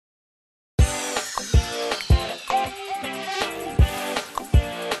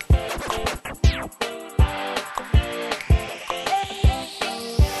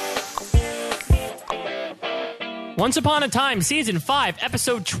Once Upon a Time, Season 5,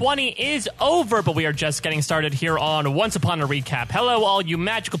 Episode 20 is over, but we are just getting started here on Once Upon a Recap. Hello, all you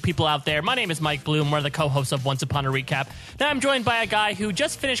magical people out there. My name is Mike Bloom, one of the co-hosts of Once Upon a Recap. Now I'm joined by a guy who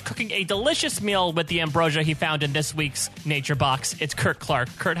just finished cooking a delicious meal with the ambrosia he found in this week's Nature Box. It's Kurt Clark.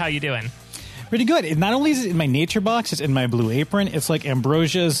 Kurt, how you doing? Pretty good. It not only is it in my Nature Box, it's in my Blue Apron. It's like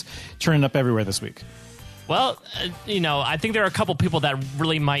ambrosia's turning up everywhere this week. Well, I think there are a couple people that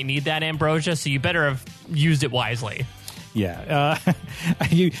really might need that ambrosia, so you better have used it wisely. Yeah.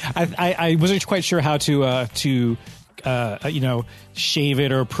 I wasn't quite sure how to shave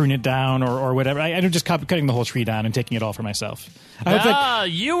it or prune it down or whatever. I ended up just cutting the whole tree down and taking it all for myself.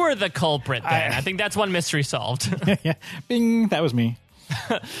 You were the culprit then. I think that's one mystery solved. Yeah. Bing. That was me.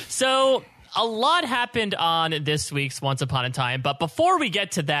 So a lot happened on this week's Once Upon a Time, but before we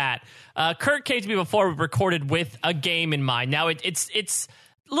get to that, Kurt came to me before we recorded with a game in mind. Now, it's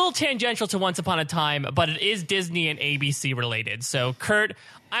a little tangential to Once Upon a Time, but it is Disney and ABC related. So, Kurt,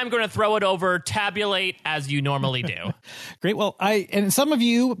 I'm going to throw it over. Tabulate as you normally do. Great. Well, and some of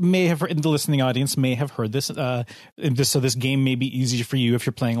you may have, in the listening audience, may have heard this. So this game may be easy for you if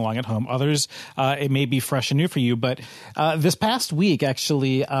you're playing along at home. Others, it may be fresh and new for you. But this past week,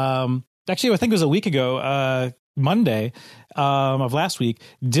 actually, I think it was a week ago, Monday of last week,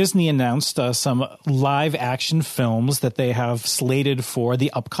 Disney announced some live action films that they have slated for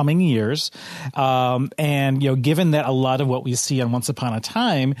the upcoming years. And, given that a lot of what we see on Once Upon a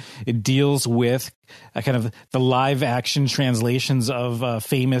Time, it deals with kind of the live action translations of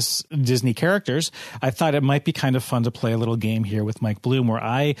famous Disney characters, I thought it might be kind of fun to play a little game here with Mike Bloom where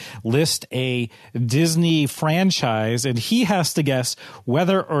I list a Disney franchise and he has to guess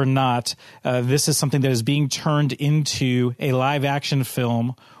whether or not this is something that is being turned into a live action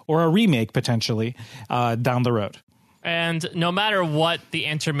film or a remake potentially down the road. And no matter what the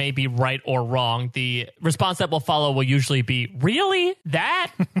answer may be right or wrong, the response that will follow will usually be, really?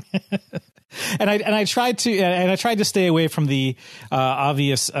 That? And I tried to stay away from the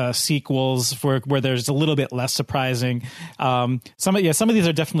obvious sequels where there's a little bit less surprising. Some of these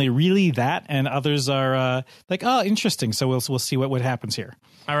are definitely really that, and others are interesting. So we'll see what happens here.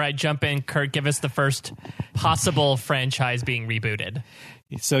 All right, jump in, Kurt. Give us the first possible franchise being rebooted.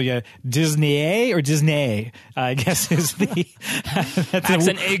 So yeah, Disney or Disney, I guess is the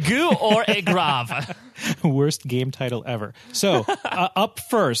accent aigu or a grave. Worst game title ever. So up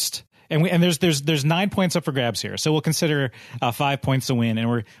first. And there's 9 points up for grabs here, so we'll consider 5 points a win, and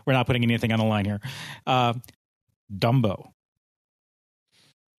we're not putting anything on the line here. Dumbo.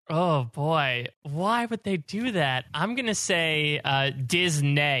 Oh boy, why would they do that? I'm gonna say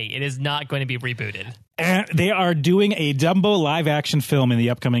Disney. It is not going to be rebooted. And they are doing a Dumbo live action film in the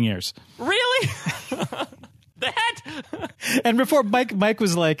upcoming years. Really? That? And before Mike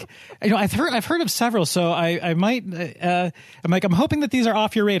was like, I've heard of several, so I might. I'm hoping that these are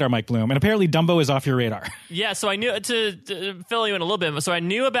off your radar, Mike Bloom. And apparently, Dumbo is off your radar. Yeah, so I knew to fill you in a little bit. So I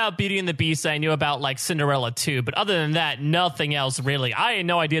knew about Beauty and the Beast. I knew about Cinderella too, but other than that, nothing else really. I had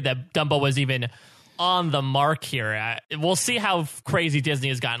no idea that Dumbo was even on the mark here. We'll see how crazy Disney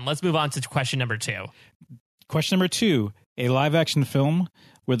has gotten. Let's move on to question number 2. Question number 2: a live action film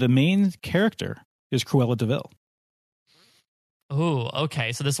where the main character is Cruella de Vil. Ooh,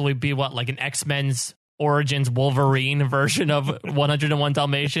 okay. So this will be what, like an X-Men's Origins Wolverine version of 101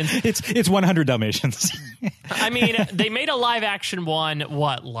 Dalmatians? It's 100 Dalmatians. I mean, they made a live action one,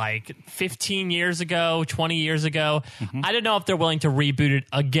 15 years ago, 20 years ago? Mm-hmm. I don't know if they're willing to reboot it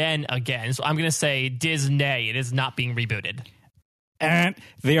again. So I'm going to say Disney. It is not being rebooted. And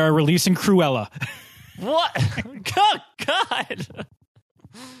they are releasing Cruella. What? Oh, God.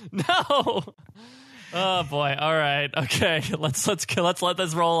 No. Oh boy! All right, okay. Let's let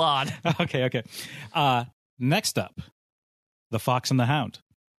this roll on. Okay. Next up, The Fox and the Hound.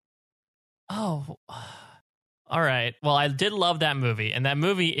 Oh, all right. Well, I did love that movie, and that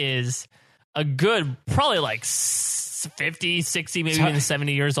movie is a good, probably 50, 60, maybe even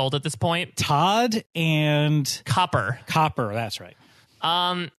 70 years old at this point. Todd and Copper. That's right.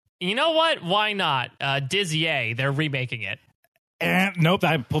 You know what? Why not? Disney. They're remaking it. Nope,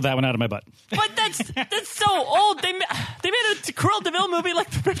 I pulled that one out of my butt. But that's so old. They made a Cruella de Vil movie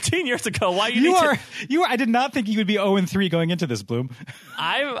 15 years ago. Why you are? I did not think you would be 0-3 going into this, Bloom.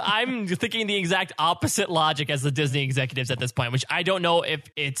 I'm thinking the exact opposite logic as the Disney executives at this point, which I don't know if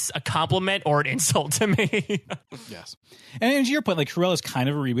it's a compliment or an insult to me. Yes, and to your point, Cruella is kind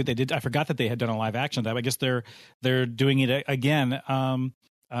of a reboot. I forgot that they had done a live action of that. I guess they're doing it again.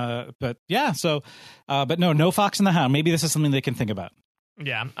 But yeah, so, but no Fox and the Hound. Maybe this is something they can think about.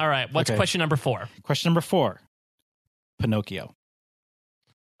 Yeah. All right. What's question number 4? Question number 4, Pinocchio.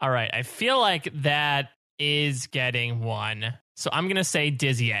 All right. I feel like that is getting one. So I'm going to say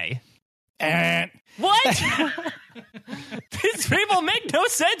Dizier. And What? These people make no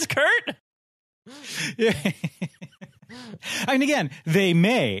sense, Kurt. I mean, again, they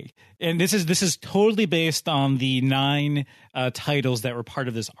may, and this is totally based on the 9 titles that were part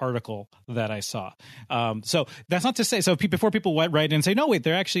of this article that I saw. So that's not to say. So before people write in and say, no, wait,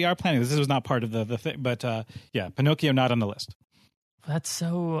 they actually are planning this was not part of the thing. But yeah, Pinocchio not on the list. That's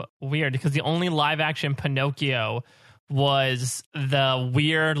so weird because the only live action Pinocchio was the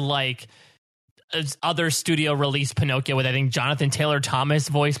weird other studio released Pinocchio with I think Jonathan Taylor Thomas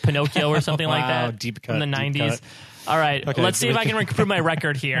voiced Pinocchio or something like that. Deep cut in the 90s. Cut. All right, okay, let's see if I can improve my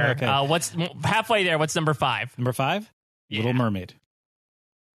record here. Okay. What's halfway there? What's number 5? Number 5, Yeah. Little Mermaid.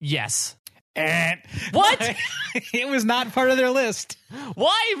 Yes. And What? It was not part of their list.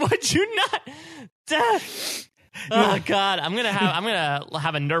 Why would you not? Oh God, I'm gonna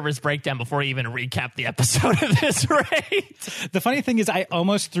have a nervous breakdown before we even recap the episode at this rate. The funny thing is, I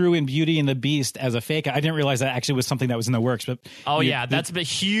almost threw in Beauty and the Beast as a fake. I didn't realize that actually was something that was in the works. But That's been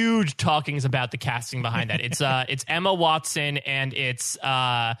huge talkings about the casting behind that. It's Emma Watson and it's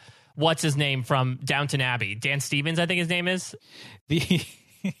what's his name from Downton Abbey? Dan Stevens, I think his name is.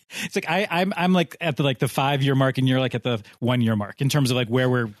 It's like I'm like at the 5-year mark and you're like at the 1-year mark in terms of like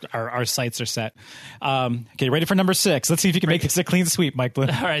where our sights are set. Okay, ready for number 6? Let's see if you can make this a clean sweep, Mike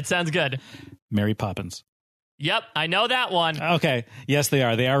Bloom. All right, sounds good. Mary Poppins. Yep, I know that one. Okay, yes, they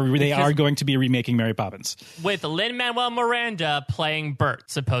are. They are going to be remaking Mary Poppins with Lin-Manuel Miranda playing Bert,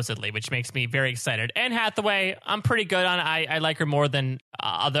 supposedly, which makes me very excited. Anne Hathaway, I'm pretty good on. I like her more than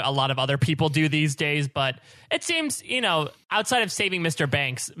a lot of other people do these days. But it seems, outside of Saving Mr.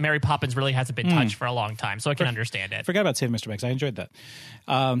 Banks, Mary Poppins really hasn't been touched for a long time, so I can understand it. Forgot about Saving Mr. Banks. I enjoyed that.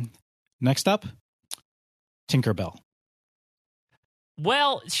 Next up, Tinkerbell.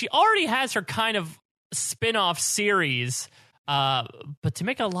 Well, she already has her kind of spin-off series, but to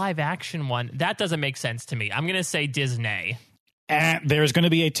make a live action one, that doesn't make sense to me. I'm going to say Disney. And there's going to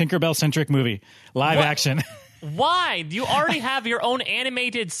be a Tinkerbell-centric movie, live action. Why? You already have your own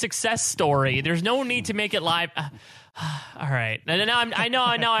animated success story. There's no need to make it live. All right. Now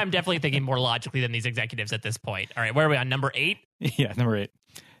I'm definitely thinking more logically than these executives at this point. All right, where are we on? Number 8? Yeah, number 8.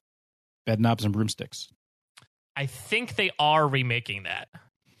 Bedknobs and Broomsticks. I think they are remaking that.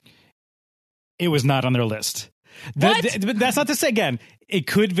 It was not on their list. What? That's not to say, again, it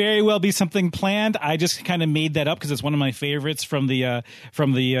could very well be something planned. I just kind of made that up because it's one of my favorites from the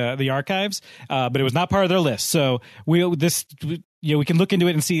archives, but it was not part of their list. So we can look into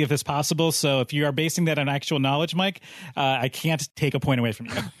it and see if it's possible. So if you are basing that on actual knowledge, Mike, I can't take a point away from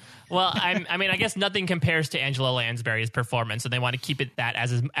you. Well, I guess nothing compares to Angela Lansbury's performance, and they want to keep it that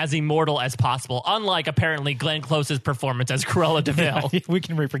as immortal as possible. Unlike apparently Glenn Close's performance as Cruella de Vil. Yeah, we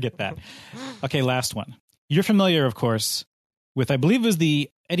can forget that. Okay, last one. You're familiar, of course, with I believe it was the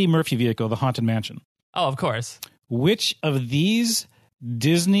Eddie Murphy vehicle, the Haunted Mansion. Oh, of course. Which of these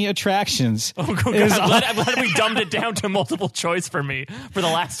Disney attractions? Oh, God, I'm glad we dumbed it down to multiple choice for me for the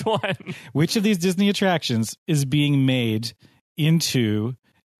last one. Which of these Disney attractions is being made into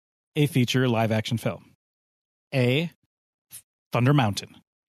a feature live action film? A, Thunder Mountain.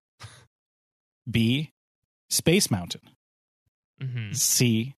 B, Space Mountain. Mm-hmm.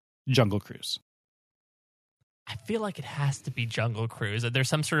 C, Jungle Cruise. I feel like it has to be Jungle Cruise. There's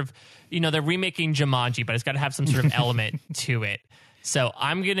some sort of, they're remaking Jumanji, but it's got to have some sort of element to it. So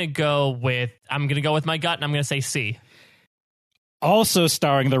I'm gonna go with my gut, and I'm gonna say C. Also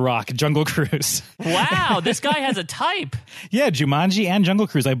starring The Rock, Jungle Cruise. Wow, this guy has a type. Yeah, Jumanji and Jungle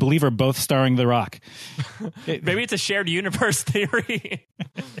Cruise, I believe, are both starring The Rock. Maybe it's a shared universe theory.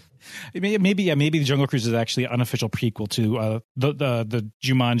 Maybe Jungle Cruise is actually an unofficial prequel to the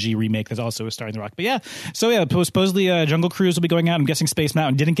Jumanji remake that also is starring The Rock. But yeah, supposedly Jungle Cruise will be going out. I'm guessing Space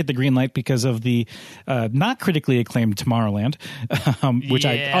Mountain didn't get the green light because of the not critically acclaimed Tomorrowland,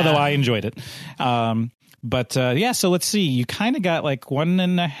 although I enjoyed it. But so let's see. You kind of got like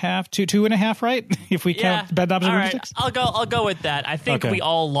 1.5, 2.5, right? If we count Bedknobs and Broomsticks. I'll go with that. I think we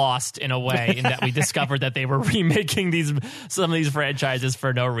all lost in a way in that we discovered that they were remaking some of these franchises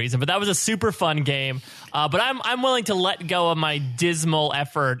for no reason. But that was a super fun game. But I'm willing to let go of my dismal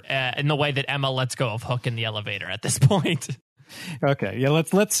effort in the way that Emma lets go of Hook in the elevator at this point. Okay, yeah.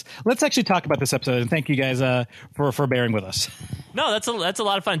 Let's actually talk about this episode, and thank you guys for bearing with us. No, that's a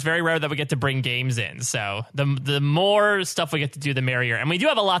lot of fun. It's very rare that we get to bring games in, so the more stuff we get to do, the merrier. And we do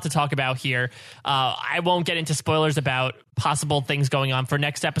have a lot to talk about here. I won't get into spoilers about possible things going on for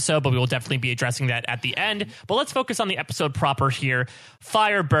next episode, but we will definitely be addressing that at the end. But let's focus on the episode proper here.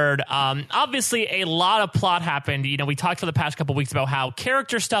 Firebird. Obviously, a lot of plot happened. You know, we talked for the past couple weeks about how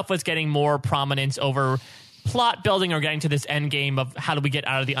character stuff was getting more prominence over plot building or getting to this end game of how do we get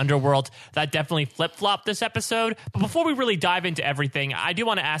out of the underworld. That definitely flip-flopped this episode. But before we really dive into everything, I do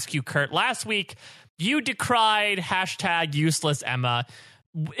want to ask you, Kurt, last week you decried #useless Emma.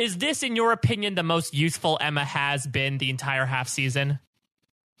 Is this, in your opinion, the most useful Emma has been the entire half season?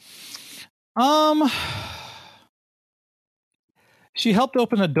 She helped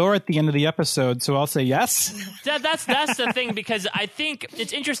open a door at the end of the episode, so I'll say yes. That's the thing, because I think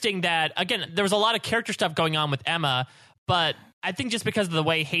it's interesting that, again, there was a lot of character stuff going on with Emma, but I think just because of the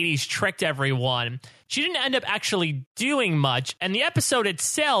way Hades tricked everyone, she didn't end up actually doing much, and the episode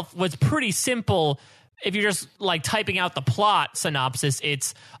itself was pretty simple. If you're just like typing out the plot synopsis,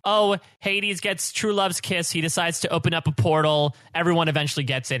 it's, oh, Hades gets true love's kiss. He decides to open up a portal. Everyone eventually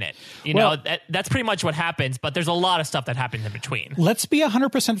gets in it. You know, that's pretty much what happens. But there's a lot of stuff that happens in between. Let's be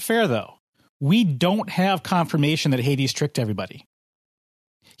 100% fair, though. We don't have confirmation that Hades tricked everybody.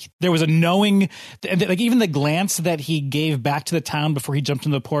 There was a knowing, like even the glance that he gave back to the town before he jumped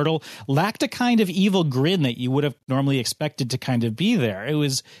into the portal lacked a kind of evil grin that you would have normally expected to kind of be there. It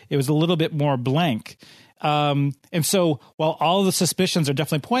was a little bit more blank. And so while all the suspicions are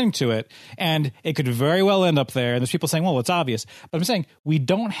definitely pointing to it, and it could very well end up there, and there's people saying, well, it's obvious. But I'm saying we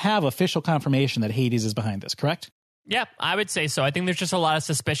don't have official confirmation that Hades is behind this, correct? Yeah, I would say so. I think there's just a lot of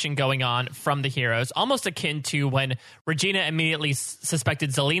suspicion going on from the heroes, almost akin to when Regina immediately suspected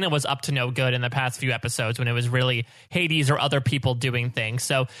Zelena was up to no good in the past few episodes, when it was really Hades or other people doing things.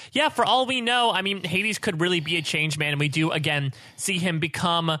 So, yeah, for all we know, I mean, Hades could really be a changed man, and we do, again, see him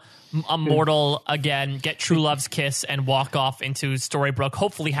become a mortal again, get true love's kiss, and walk off into Storybrooke,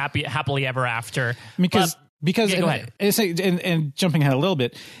 hopefully happily ever after. Because yeah, go ahead. And jumping ahead a little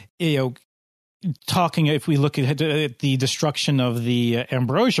bit, you know, talking, if we look at the destruction of the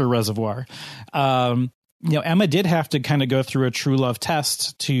Ambrosia Reservoir, you know, Emma did have to kind of go through a true love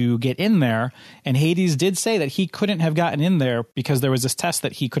test to get in there, and Hades did say that he couldn't have gotten in there because there was this test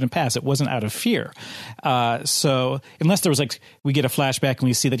that he couldn't pass. It wasn't out of fear. So unless there was, like, we get a flashback and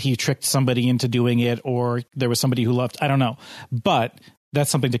we see that he tricked somebody into doing it, or there was somebody who loved, I don't know, but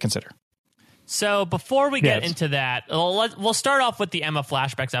that's something to consider. So before we get into that, we'll start off with the Emma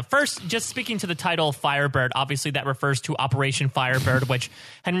flashbacks. First, just speaking to the title Firebird, obviously that refers to Operation Firebird, which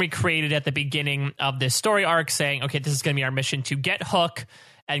Henry created at the beginning of this story arc, saying, okay, this is going to be our mission to get Hook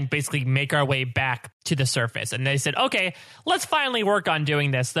and basically make our way back to the surface. And they said, okay, let's finally work on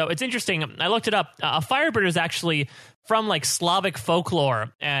doing this. Though it's interesting, I looked it up. A Firebird is actually from like Slavic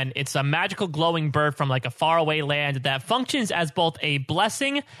folklore, and it's a magical glowing bird from like a faraway land that functions as both a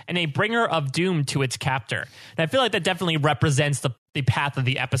blessing and a bringer of doom to its captor. And I feel like that definitely represents the path of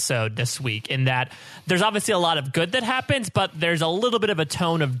the episode this week, in that there's obviously a lot of good that happens, but there's a little bit of a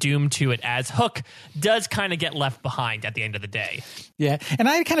tone of doom to it, as Hook does kind of get left behind at the end of the day. Yeah, and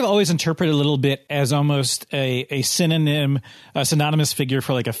I kind of always interpret it a little bit as almost a synonym, a synonymous figure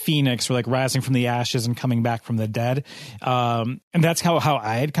for like a phoenix, or like rising from the ashes and coming back from the dead. And that's how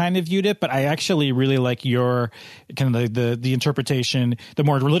I had kind of viewed it, but I actually really like your kind of the interpretation, the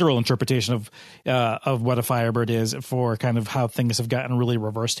more literal interpretation of what a Firebird is, for kind of how things have gotten really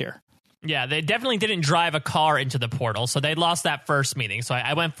reversed here. Yeah, they definitely didn't drive a car into the portal, so they lost that first meeting. So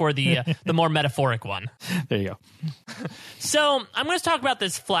I went for the more metaphoric one. There you go. So I'm going to talk about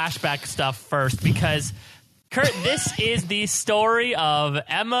this flashback stuff first, because Kurt, this is the story of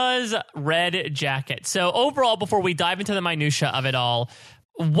Emma's red jacket. So overall, before we dive into the minutia of it all,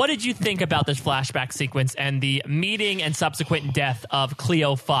 what did you think about this flashback sequence and the meeting and subsequent death of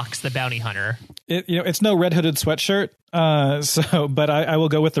Cleo Fox, the bounty hunter? It's no red hooded sweatshirt. But I will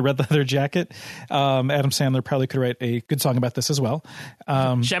go with the red leather jacket. Adam Sandler probably could write a good song about this as well.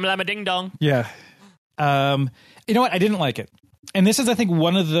 Shamalama ding dong. Yeah. You know what? I didn't like it. And this is, I think,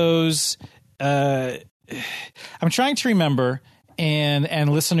 one of those, I'm trying to remember, and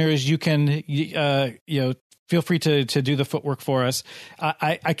listeners, you can, feel free to do the footwork for us.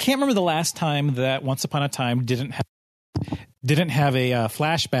 I can't remember the last time that Once Upon a Time didn't have a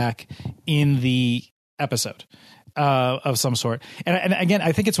flashback in the episode. of some sort. And again,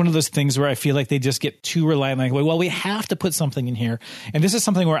 I think it's one of those things where I feel like they just get too reliant. Like, well, we have to put something in here. And this is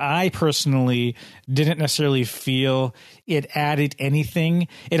something where I personally didn't necessarily feel it added anything.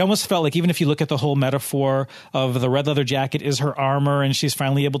 It almost felt like, even if you look at the whole metaphor of the red leather jacket is her armor, and she's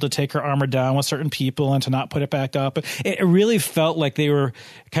finally able to take her armor down with certain people and to not put it back up, it really felt like they were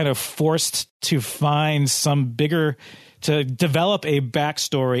kind of forced to find to develop a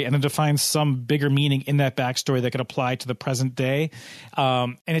backstory and then to find some bigger meaning in that backstory that could apply to the present day.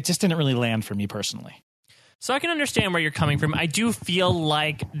 And it just didn't really land for me personally. So I can understand where you're coming from. I do feel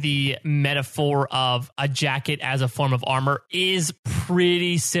like the metaphor of a jacket as a form of armor is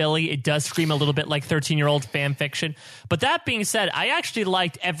pretty silly. It does scream a little bit like 13-year-old fan fiction. But that being said, I actually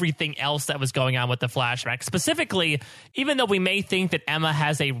liked everything else that was going on with the flashback. Specifically, even though we may think that Emma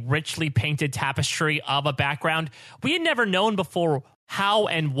has a richly painted tapestry of a background, we had never known before how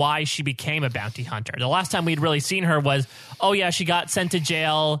and why she became a bounty hunter. The last time we'd really seen her was, oh yeah, she got sent to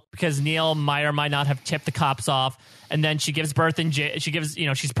jail because Neil might or might not have tipped the cops off. And then she gives birth in jail.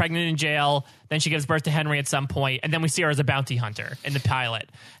 She's pregnant in jail. Then she gives birth to Henry at some point, and then we see her as a bounty hunter in the pilot.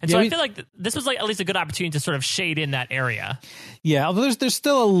 And so I feel like this was like at least a good opportunity to sort of shade in that area. Yeah, although there's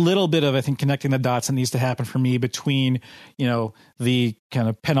still a little bit of, I think, connecting the dots that needs to happen for me between, the kind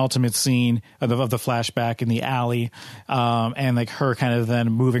of penultimate scene of the flashback in the alley, and like her kind of then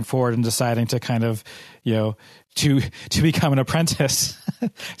moving forward and deciding to kind of, to become an apprentice.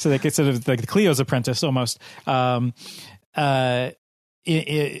 So like it's sort of like Cleo's apprentice almost,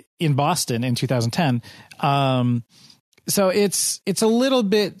 in Boston in 2010. So it's a little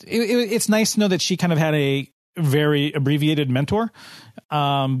bit, it's nice to know that she kind of had a very abbreviated mentor.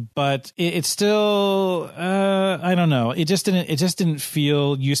 But it's still, I don't know. It just didn't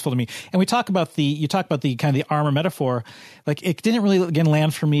feel useful to me. And you talk about the kind of the armor metaphor. Like, it didn't really, again,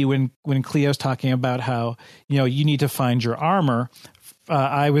 land for me when Cleo's talking about how, you need to find your armor.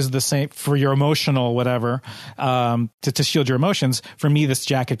 I was the same for your emotional whatever, to shield your emotions. For me, this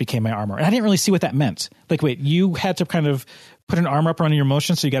jacket became my armor. And I didn't really see what that meant. Like, wait, you had to kind of put an armor up around your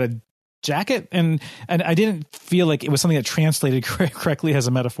emotions, so you got a jacket? And I didn't feel like it was something that translated correctly as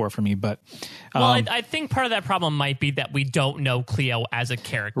a metaphor for me. But I think part of that problem might be that we don't know Cleo as a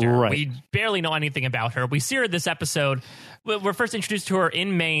character. Right. We barely know anything about her. We see her this episode. We're first introduced to her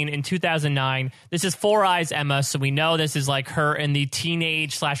in Maine in 2009. This is Four Eyes Emma, so we know this is like her in the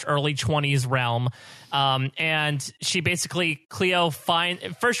teenage/early 20s realm. And she basically, Cleo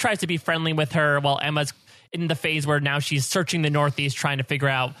first tries to be friendly with her while Emma's in the phase where now she's searching the Northeast, trying to figure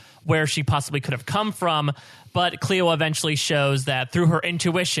out where she possibly could have come from. But Cleo eventually shows that through her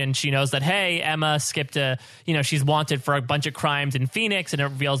intuition, she knows that, hey, Emma skipped she's wanted for a bunch of crimes in Phoenix, and it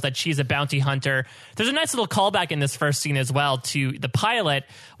reveals that she's a bounty hunter. There's a nice little callback in this first scene as well to the pilot,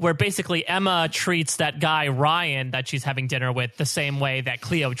 where basically Emma treats that guy, Ryan, that she's having dinner with, the same way that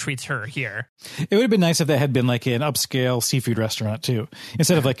Cleo treats her here. It would have been nice if that had been like an upscale seafood restaurant too,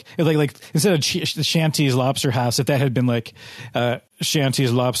 instead of like instead of Shanty's Lobster House, if that had been like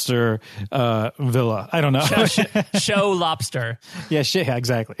Shanty's Lobster Villa. I don't know. Show Lobster. Yeah,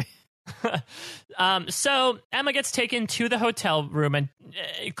 exactly. So Emma gets taken to the hotel room, and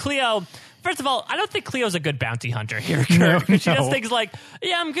Cleo. First of all, I don't think Cleo's a good bounty hunter here. No. She does things like,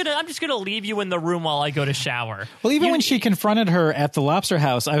 "Yeah, I'm just gonna leave you in the room while I go to shower." Well, even when she confronted her at the Lobster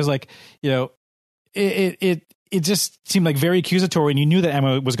House, I was like, it just seemed like very accusatory, and you knew that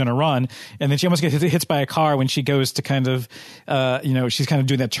Emma was going to run, and then she almost gets hit by a car when she goes to kind of, she's kind of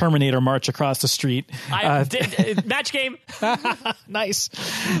doing that Terminator march across the street. Match game. Nice.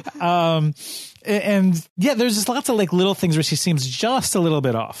 And yeah, there's just lots of like little things where she seems just a little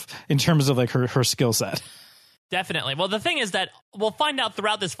bit off in terms of like her skill set. Definitely. Well, the thing is that we'll find out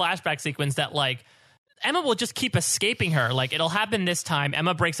throughout this flashback sequence that like Emma will just keep escaping her. Like, it'll happen this time.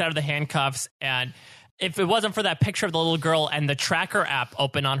 Emma breaks out of the handcuffs, and if it wasn't for that picture of the little girl and the tracker app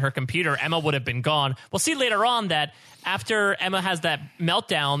open on her computer, Emma would have been gone. We'll see later on that after Emma has that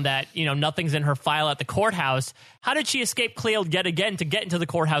meltdown that, nothing's in her file at the courthouse, how did she escape Cleo yet again to get into the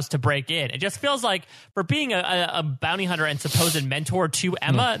courthouse to break in? It just feels like for being a bounty hunter and supposed mentor to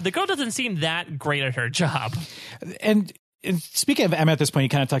Emma, the girl doesn't seem that great at her job. And speaking of Emma at this point, you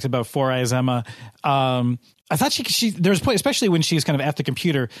kind of talked about Four Eyes Emma. I thought there's a point, especially when she's kind of at the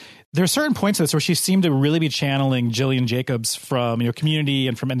computer, there are certain points of this where she seemed to really be channeling Gillian Jacobs from Community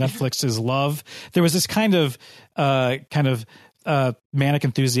and from Netflix's Love. There was this kind of manic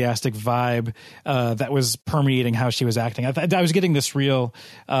enthusiastic vibe that was permeating how she was acting. I was getting this real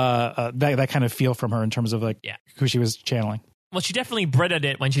that kind of feel from her in terms of who she was channeling. Well, she definitely Britted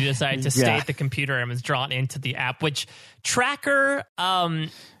it when she decided to stay Yeah. at the computer and was drawn into the app, which Tracker, a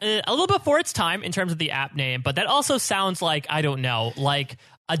little before its time in terms of the app name, but that also sounds like, I don't know, like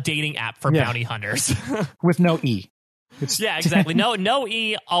a dating app for bounty hunters. With no E. Yeah, exactly. No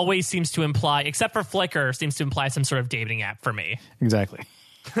E always seems to imply, except for Flickr, seems to imply some sort of dating app for me. Exactly.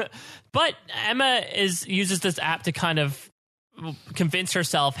 But Emma uses this app to kind of convince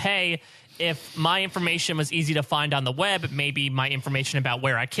herself, hey, if my information was easy to find on the web, maybe my information about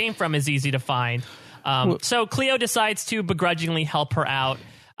where I came from is easy to find. So Cleo decides to begrudgingly help her out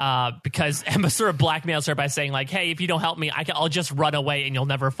because Emma sort of blackmails her by saying, like, hey, if you don't help me, I'll just run away and you'll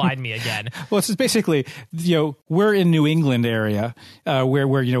never find me again. Well, it's basically, we're in New England area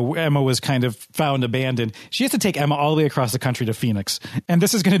where Emma was kind of found abandoned. She has to take Emma all the way across the country to Phoenix. And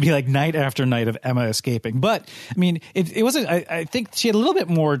this is going to be like night after night of Emma escaping. But, I mean, it wasn't, I think she had a little bit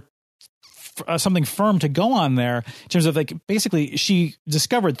more something firm to go on there in terms of, like, basically she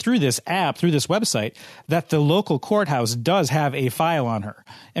discovered through this app, through this website, that the local courthouse does have a file on her.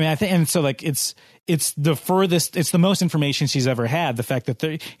 I mean, I think, and so, like, it's the furthest, it's the most information she's ever had. The fact that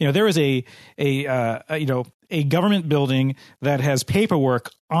there is a government building that has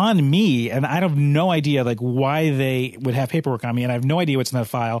paperwork on me, and I have no idea, like, why they would have paperwork on me, and I have no idea what's in that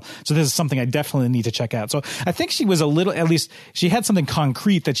file. So this is something I definitely need to check out. So I think she was at least she had something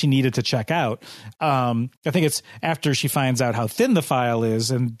concrete that she needed to check out. I think it's after she finds out how thin the file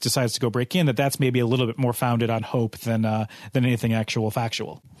is and decides to go break in, that's maybe a little bit more founded on hope than anything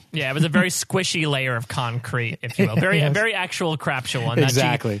factual. Yeah, it was a very squishy layer of concrete, if you will. Very actual craptual one.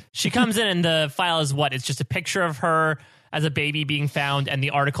 Exactly. She comes in and the file is what? It's just a picture of her as a baby being found and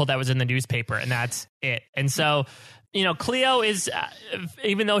the article that was in the newspaper, and that's it. And so, Cleo is,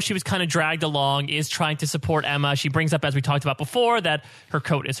 even though she was kind of dragged along, is trying to support Emma. She brings up, as we talked about before, that her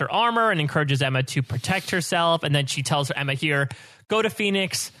coat is her armor and encourages Emma to protect herself. And then she tells her, Emma, here, go to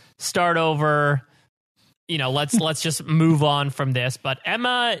Phoenix, start over. Let's just move on from this. But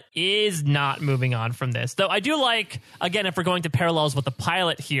Emma is not moving on from this. Though I do like, again, if we're going to parallels with the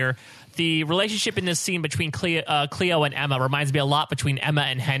pilot here, the relationship in this scene between Cleo and Emma reminds me a lot between Emma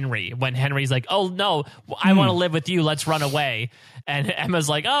and Henry. When Henry's like, oh, no, I want to live with you. Let's run away. And Emma's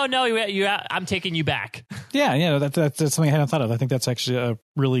like, oh, no, I'm taking you back. Yeah, that's something I hadn't thought of. I think that's actually a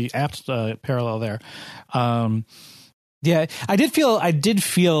really apt parallel there. Yeah, I did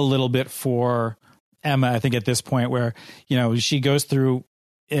feel a little bit for Emma, I think, at this point where, she goes through,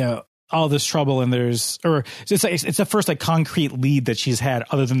 all this trouble, and it's the first, like, concrete lead that she's had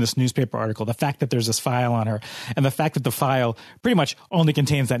other than this newspaper article. The fact that there's this file on her, and the fact that the file pretty much only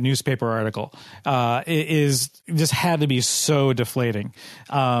contains that newspaper article, is just had to be so deflating.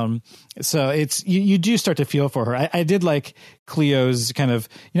 So it's, you do start to feel for her. I did like Cleo's kind of,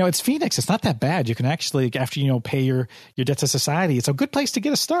 it's Phoenix. It's not that bad. You can actually, after, pay your debt to society, it's a good place to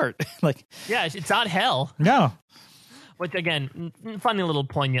get a start. Like, yeah, it's not hell. No. Which, again, funny little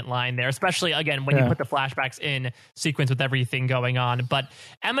poignant line there, especially, again, when you put the flashbacks in sequence with everything going on. But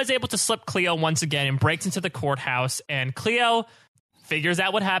Emma's able to slip Cleo once again and breaks into the courthouse, and Cleo figures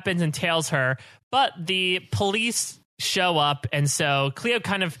out what happens and tails her. But the police show up, and so Cleo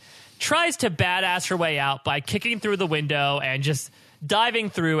kind of tries to badass her way out by kicking through the window and just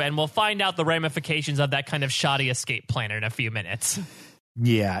diving through, and we'll find out the ramifications of that kind of shoddy escape plan in a few minutes.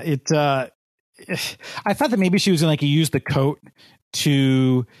 Yeah, I thought that maybe she was going to, like, use the coat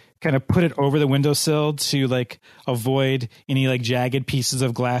to kind of put it over the windowsill to, like, avoid any, like, jagged pieces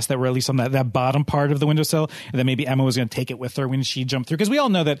of glass that were at least on that bottom part of the windowsill, and then maybe Emma was going to take it with her when she jumped through. Because we all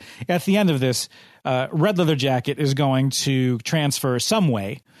know that at the end of this, Red Leather Jacket is going to transfer some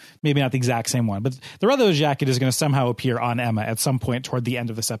way, maybe not the exact same one, but the Red Leather Jacket is going to somehow appear on Emma at some point toward the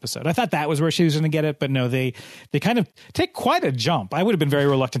end of this episode. I thought that was where she was going to get it, but no, they kind of take quite a jump. I would have been very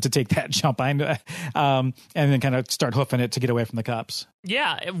reluctant to take that jump, and then kind of start hoofing it to get away from the cops.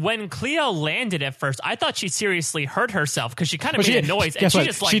 Yeah, when Cleo landed at first, I thought she seriously hurt herself because she kind of made a noise, and she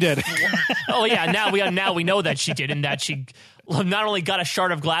just, like, she did. Oh yeah, now we know that she did, and that she not only got a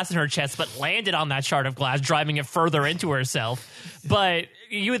shard of glass in her chest, but landed on that shard of glass, driving it further into herself. But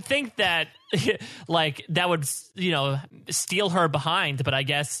you would think that, like, that would, steal her behind, but I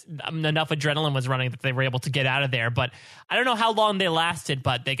guess enough adrenaline was running that they were able to get out of there. But I don't know how long they lasted,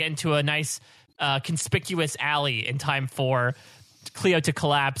 but they get into a nice conspicuous alley in time for Cleo to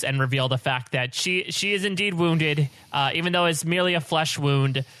collapse and reveal the fact that she is indeed wounded, even though it's merely a flesh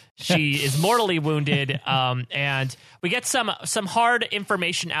wound. She is mortally wounded, and we get some hard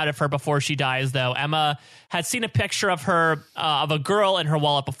information out of her before she dies, though. Emma had seen a picture of her, of a girl in her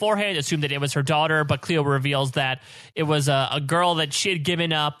wallet beforehand, assumed that it was her daughter, but Cleo reveals that it was a girl that she had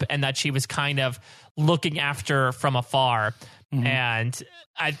given up and that she was kind of looking after from afar. And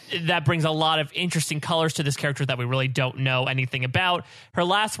that brings a lot of interesting colors to this character that we really don't know anything about. Her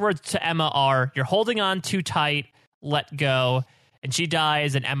last words to Emma are, "You're holding on too tight, let go." And she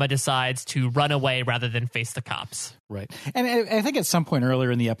dies, and Emma decides to run away rather than face the cops. Right. And I think at some point earlier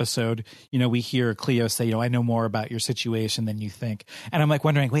in the episode, we hear Cleo say, I know more about your situation than you think. And I'm like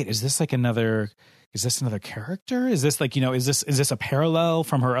wondering, wait, is this another character? Is this is this a parallel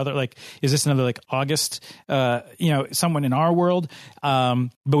from her other, is this another August, someone in our world?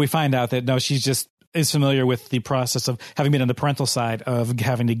 But we find out that no, she's just is familiar with the process of having been on the parental side of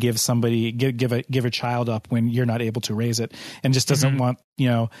having to give a child up when you're not able to raise it, and just doesn't want,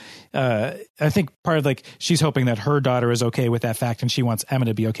 I think part of she's hoping that her daughter is okay with that fact, and she wants Emma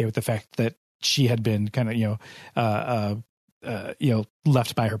to be okay with the fact that she had been kind of,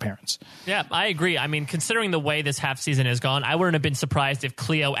 left by her parents. Yeah, I agree. I mean, considering the way this half season has gone, I wouldn't have been surprised if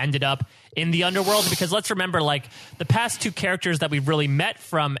Cleo ended up in the underworld, because let's remember, the past two characters that we've really met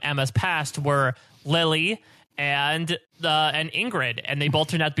from Emma's past were Lily and Ingrid, and they both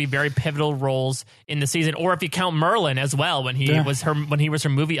turned out to be very pivotal roles in the season. Or if you count Merlin as well, when he was her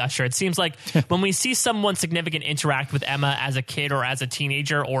movie usher, it seems like when we see someone significant interact with Emma as a kid or as a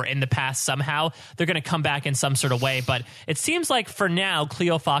teenager or in the past somehow, they're going to come back in some sort of way. But it seems like for now,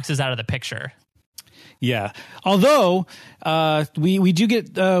 Cleo Fox is out of the picture. Yeah, although we do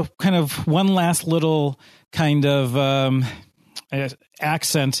get kind of one last little kind of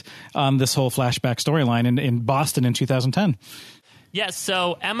accent on this whole flashback storyline in Boston in 2010. Yes,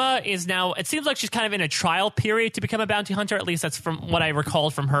 so Emma is now, it seems like she's kind of in a trial period to become a bounty hunter. At least that's from what I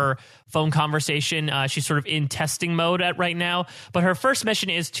recalled from her phone conversation. She's sort of in testing mode right now. But her first mission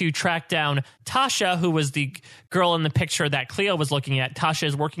is to track down Tasha, who was the girl in the picture that Cleo was looking at. Tasha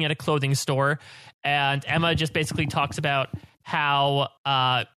is working at a clothing store, and Emma just basically talks about how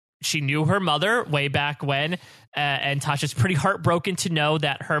she knew her mother way back when, and Tasha's pretty heartbroken to know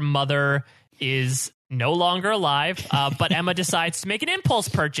that her mother is no longer alive, but Emma decides to make an impulse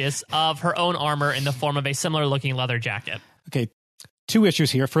purchase of her own armor in the form of a similar looking leather jacket. Okay, two issues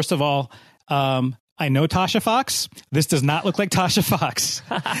here. First of all, I know Tasha Fox. This does not look like Tasha Fox.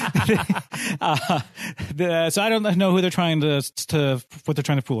 So I don't know who they're trying to what they're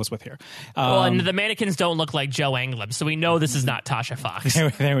trying to fool us with here. Well, and the mannequins don't look like Joe Anglim, so we know this is not Tasha Fox.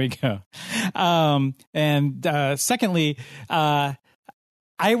 There we go. And secondly,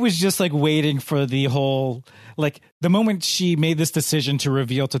 I was just waiting for the whole, the moment she made this decision to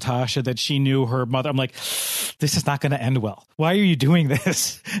reveal to Tasha that she knew her mother, I'm like, this is not going to end well. Why are you doing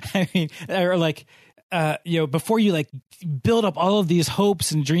this? I mean, or before you build up all of these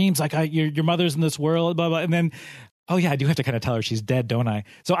hopes and dreams, your mother's in this world, blah, blah. And then, oh yeah, I do have to kind of tell her she's dead, don't I?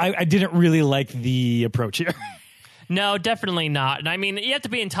 So I didn't really like the approach here. No, definitely not. And I mean, you have to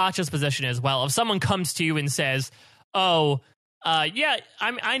be in Tasha's position as well. If someone comes to you and says, I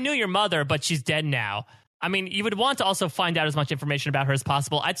knew your mother, but she's dead now. I mean, you would want to also find out as much information about her as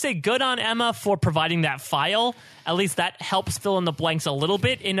possible. I'd say good on Emma for providing that file. At least that helps fill in the blanks a little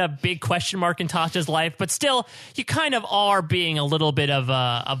bit in a big question mark in Tasha's life. But still, you kind of are being a little bit of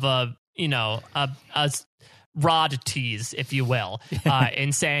a rod tease, if you will,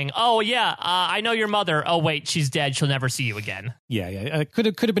 in saying, I know your mother. Oh, wait, she's dead. She'll never see you again. Yeah. Could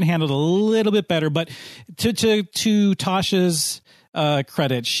have been handled a little bit better. But to Tasha's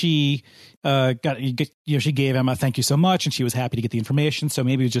credit, she she gave Emma thank you so much, and she was happy to get the information. So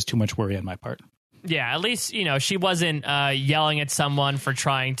maybe it was just too much worry on my part. Yeah, at least she wasn't yelling at someone for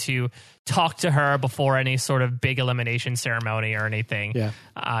trying to talk to her before any sort of big elimination ceremony or anything. Yeah,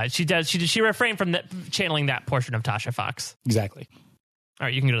 she refrained from channeling that portion of Tasha Fox. Exactly. All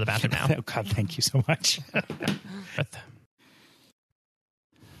right, you can go to the bathroom now. Oh God, thank you so much.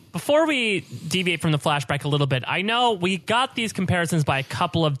 Before we deviate from the flashback a little bit, I know we got these comparisons by a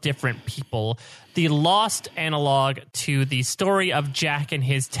couple of different people. The Lost analog to the story of Jack and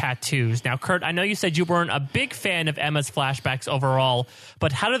his tattoos. Now, Kurt, I know you said you weren't a big fan of Emma's flashbacks overall,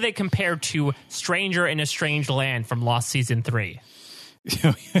 but how do they compare to Stranger in a Strange Land from Lost Season 3?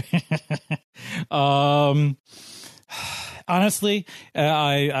 Honestly,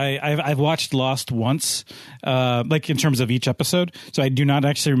 I've watched Lost once, in terms of each episode. So I do not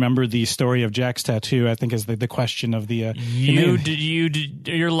actually remember the story of Jack's tattoo. I think is the question of the.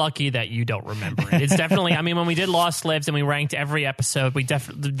 You're lucky that you don't remember it. It's definitely. I mean, when we did Lost Lives and we ranked every episode, we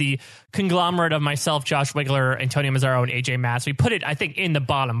definitely the conglomerate of myself, Josh Wigler, Antonio Mazzaro, and AJ Mass. We put it, I think, in the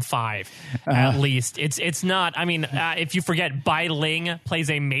bottom 5 at least. It's not. I mean, if you forget, Bai Ling plays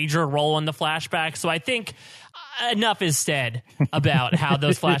a major role in the flashback, so I think. Enough is said about how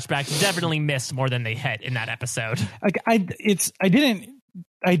those flashbacks definitely missed more than they hit in that episode. I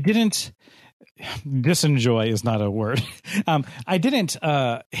didn't disenjoy is not a word. I didn't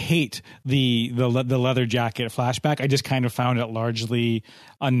hate the leather jacket flashback. I just kind of found it largely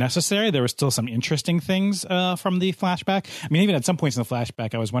unnecessary. There were still some interesting things from the flashback. I mean, even at some points in the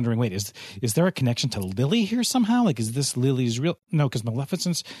flashback, I was wondering, wait, is there a connection to Lily here somehow? Like, is this Lily's real? No, because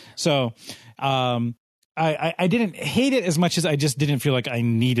Maleficent's. So I didn't hate it as much as I just didn't feel like I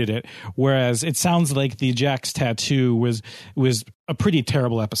needed it. Whereas it sounds like the Jax tattoo was a pretty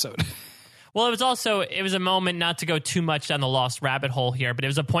terrible episode. Well, it was a moment, not to go too much down the Lost rabbit hole here, but it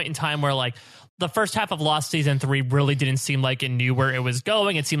was a point in time where, like, the first half of Lost Season 3 really didn't seem like it knew where it was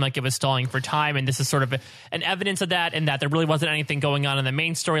going. It seemed like it was stalling for time, and this is sort of an evidence of that, and that there really wasn't anything going on in the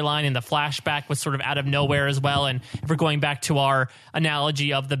main storyline, and the flashback was sort of out of nowhere as well. And if we're going back to our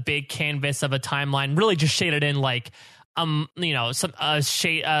analogy of the big canvas of a timeline, really just shaded in like some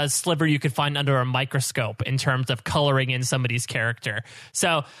sliver you could find under a microscope in terms of coloring in somebody's character.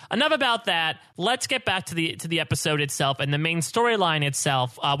 So enough about that. Let's get back to the episode itself and the main storyline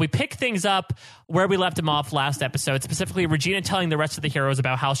itself. We pick things up where we left them off last episode, specifically Regina telling the rest of the heroes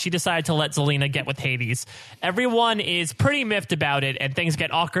about how she decided to let Zelena get with Hades. Everyone is pretty miffed about it, and things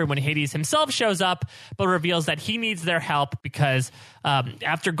get awkward when Hades himself shows up, but reveals that he needs their help because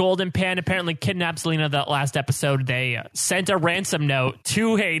after Golden Pan apparently kidnapped Zelena that last episode, they sent a ransom note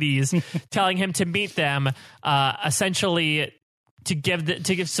to Hades telling him to meet them, essentially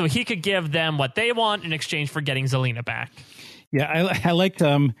so he could give them what they want in exchange for getting Zelena back. Yeah, I liked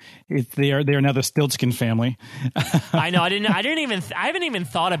they are now the Stiltskin family. I know. I haven't even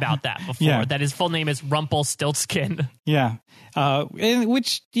thought about that before. Yeah. That his full name is Rumpelstiltskin. Yeah,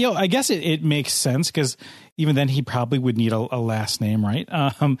 which I guess it makes sense because even then he probably would need a last name, right?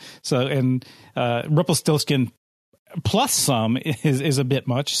 Rumpelstiltskin plus some is a bit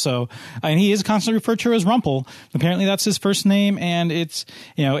much. So, and he is constantly referred to as Rumpel. Apparently that's his first name, and it's,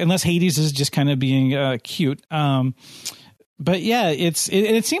 unless Hades is just kind of being cute. But yeah, it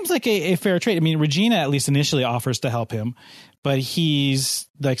seems like a fair trade. I mean, Regina at least initially offers to help him, but he's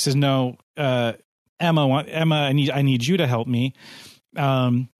like says, no, Emma, I need you to help me.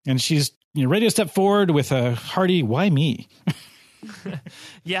 And she's ready to step forward with a hearty, why me?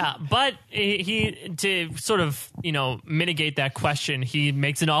 Yeah, but he to sort of, mitigate that question, he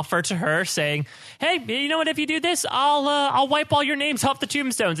makes an offer to her saying, hey, you know what, if you do this, I'll wipe all your names off the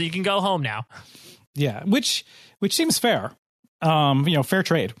tombstones and you can go home now. Yeah, which seems fair. Fair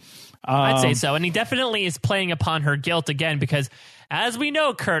trade. I'd say so. And he definitely is playing upon her guilt again, because as we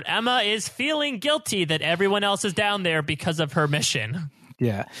know, Kurt, Emma is feeling guilty that everyone else is down there because of her mission.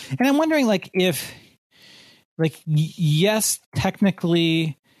 Yeah. And I'm wondering, yes,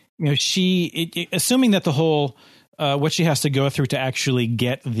 technically, assuming that the whole, what she has to go through to actually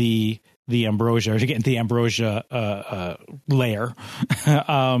get the ambrosia, or to get into the ambrosia layer,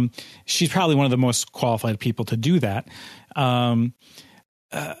 she's probably one of the most qualified people to do that. And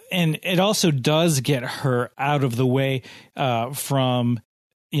it also does get her out of the way from,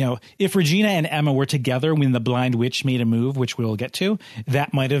 if Regina and Emma were together when the blind witch made a move, which we'll get to,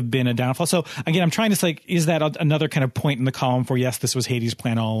 that might have been a downfall. So again, I'm trying to is that another kind of point in the column for, yes, this was Hades'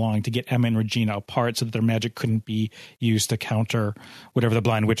 plan all along, to get Emma and Regina apart so that their magic couldn't be used to counter whatever the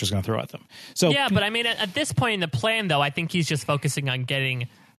blind witch was going to throw at them. So yeah, but I mean, at this point in the plan, though, I think he's just focusing on getting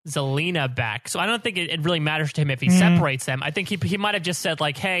Zelena back. So I don't think it really matters to him if he separates them. I think he might have just said,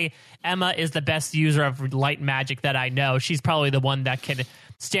 like, hey, Emma is the best user of light magic that I know. She's probably the one that can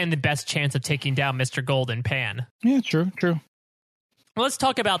stand the best chance of taking down Mr. Golden Pan. Yeah, true. Well, let's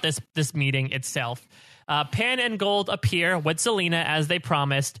talk about this meeting itself. Pan and Gold appear with Zelena as they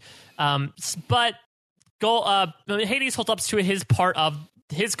promised, but Hades holds up to his part of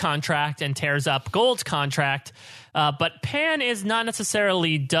his contract and tears up Gold's contract, but Pan is not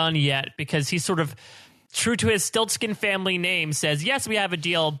necessarily done yet, because he's sort of true to his Stiltskin family name, says, yes, we have a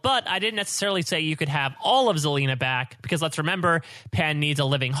deal, but I didn't necessarily say you could have all of Zelena back, because let's remember, Pan needs a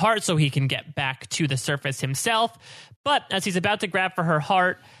living heart so he can get back to the surface himself. But as he's about to grab for her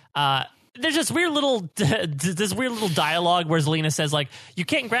heart, there's this weird little dialogue where Zelena says, like, you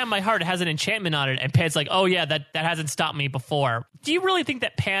can't grab my heart, it has an enchantment on it. And Pan's like, oh yeah, that hasn't stopped me before. Do you really think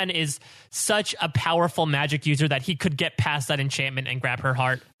that Pan is such a powerful magic user that he could get past that enchantment and grab her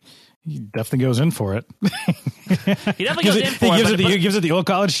heart? He definitely goes in for it. He definitely goes in for it. He gives it the old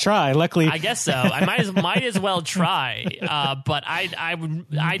college try. Luckily, I guess so. I might as well try. But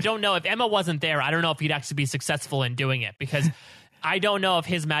I don't know if Emma wasn't there. I don't know if he'd actually be successful in doing it, because I don't know if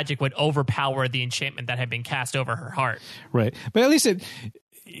his magic would overpower the enchantment that had been cast over her heart. Right, but at least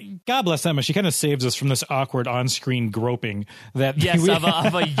God bless Emma. She kind of saves us from this awkward on-screen groping that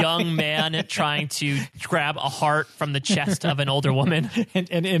of a young man trying to grab a heart from the chest of an older woman.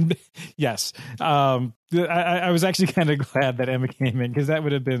 And yes, I was actually kind of glad that Emma came in because that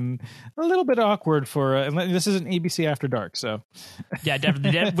would have been a little bit awkward for. This is an ABC After Dark, so yeah,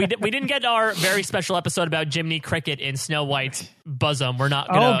 definitely. We didn't get our very special episode about Jiminy Cricket in Snow White's bosom. We're not.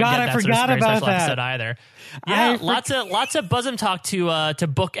 Gonna get that forgot very about special that episode either. Yeah, lots of bosom talk to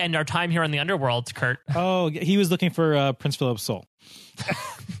bookend our time here in the underworld, Kurt. Oh, he was looking for Prince Philip's soul.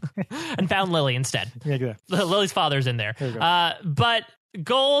 And found Lily instead. Yeah. Lily's father's in there. But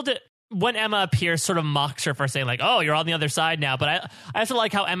Gold, when Emma appears, sort of mocks her for saying like, "Oh, you're on the other side now." But I also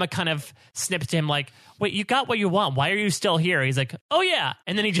like how Emma kind of snips to him like, "Wait, you got what you want. Why are you still here?" He's like, "Oh yeah,"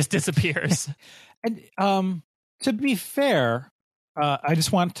 and then he just disappears. And to be fair, I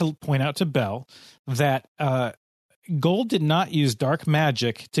just want to point out to Belle that Gold did not use dark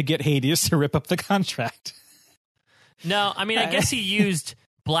magic to get Hades to rip up the contract. No, I mean, I guess he used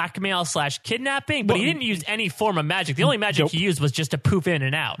blackmail / kidnapping, but he didn't use any form of magic. The only magic he used was just to poof in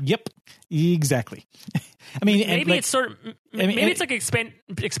and out. Yep, exactly. I mean, maybe it's sort of it's like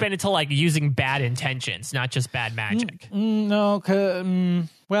expanded to like using bad intentions, not just bad magic. No,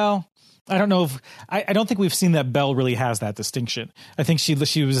 well, I don't know if I don't think we've seen that Belle really has that distinction. I think she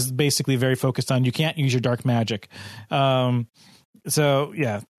was basically very focused on you can't use your dark magic. So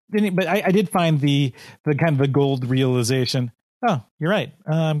yeah, but I did find the kind of the Gold realization. Oh, you're right.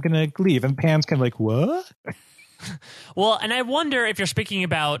 I'm gonna leave, and Pan's kind of like, what? Well, and I wonder if you're speaking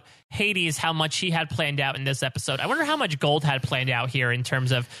about Hades, how much he had planned out in this episode. I wonder how much Gold had planned out here in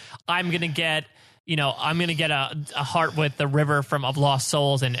terms of I'm gonna get a heart with the river of lost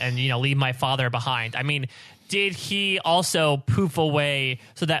souls and leave my father behind. I mean, did he also poof away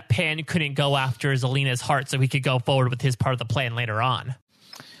so that Pan couldn't go after Zelina's heart so he could go forward with his part of the plan later on?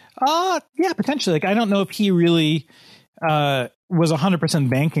 Yeah, potentially. Like, I don't know if he really was 100%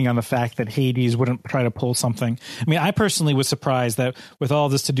 banking on the fact that Hades wouldn't try to pull something. I mean, I personally was surprised that with all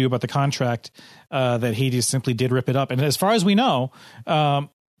this to do about the contract, that Hades simply did rip it up. And as far as we know,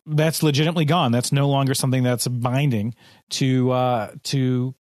 that's legitimately gone. That's no longer something that's binding to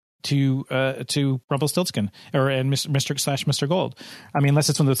Rumpelstiltskin and Mr. Gold. I mean, unless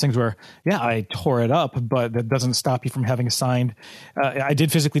it's one of those things where, yeah, I tore it up, but that doesn't stop you from having signed. I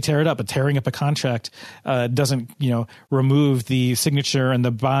did physically tear it up, but tearing up a contract doesn't, remove the signature and the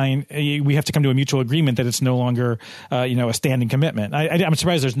bind. We have to come to a mutual agreement that it's no longer, a standing commitment. I'm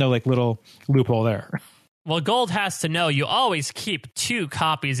surprised there's no like little loophole there. Well, Gold has to know you always keep 2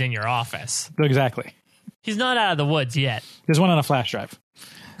 copies in your office. Exactly. He's not out of the woods yet. There's one on a flash drive.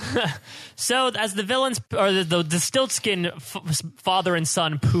 So as the villains or the Stiltskin father and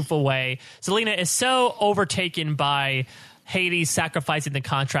son poof away, Zelina is so overtaken by Hades sacrificing the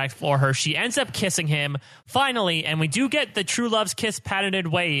contract for her, she ends up kissing him finally, and we do get the true love's kiss patented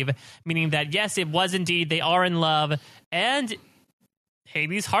wave, meaning that yes, it was indeed, they are in love, and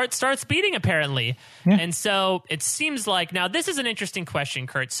Hades' heart starts beating apparently. Yeah. And so it seems like, now this is an interesting question,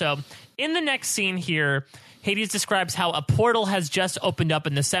 Kurt. So in the next scene here, Hades describes how a portal has just opened up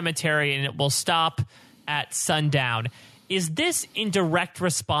in the cemetery and it will stop at sundown. Is this in direct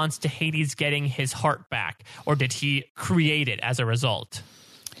response to Hades getting his heart back, or did he create it as a result?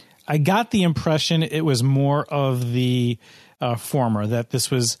 I got the impression it was more of the former, that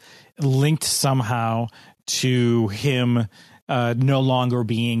this was linked somehow to him no longer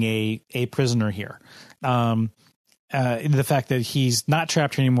being a prisoner here. The fact that he's not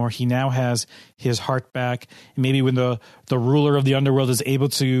trapped anymore, he now has his heart back. Maybe when the ruler of the underworld is able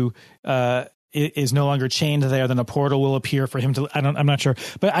to is no longer chained there, then a portal will appear for him to. I'm not sure,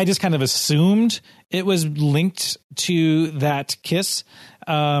 but I just kind of assumed it was linked to that kiss.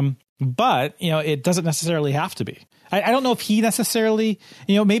 But it doesn't necessarily have to be. I don't know if he necessarily,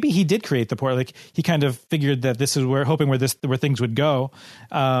 maybe he did create the portal. Like he kind of figured that this is where things would go,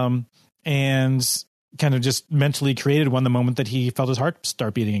 and kind of just mentally created one the moment that he felt his heart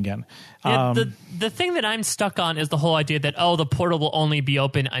start beating again. Yeah, the thing that I'm stuck on is the whole idea that the portal will only be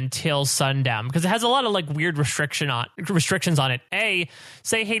open until sundown, because it has a lot of like weird restrictions on it.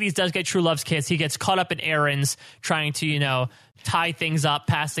 Say Hades does get true love's kiss, he gets caught up in errands trying to tie things up,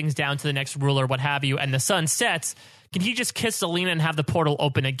 pass things down to the next ruler, what have you, and the sun sets. Can he just kiss Zelina and have the portal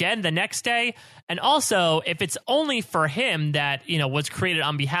open again the next day? And also, if it's only for him that, was created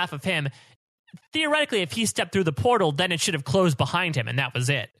on behalf of him, theoretically, if he stepped through the portal, then it should have closed behind him, and that was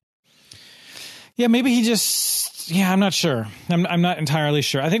it. Yeah, maybe he just... Yeah, I'm not sure. I'm not entirely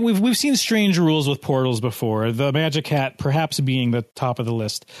sure. I think we've seen strange rules with portals before. The Magic Hat perhaps being the top of the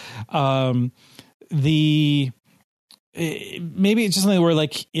list. maybe it's just something where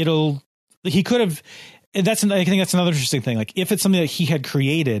like he could have. I think that's another interesting thing. Like if it's something that he had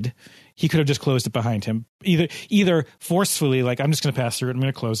created, he could have just closed it behind him. Either forcefully, like I'm just going to pass through it. I'm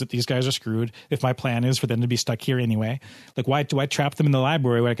going to close it. These guys are screwed. If my plan is for them to be stuck here anyway, like why do I trap them in the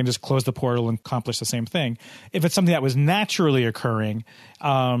library when I can just close the portal and accomplish the same thing? If it's something that was naturally occurring,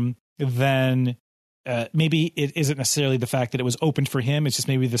 then maybe it isn't necessarily the fact that it was opened for him. It's just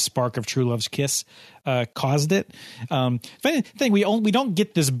maybe the spark of true love's kiss caused it. If anything, we don't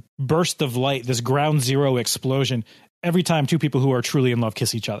get this burst of light, this ground zero explosion every time two people who are truly in love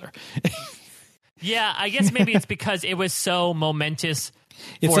kiss each other. Yeah, I guess maybe it's because it was so momentous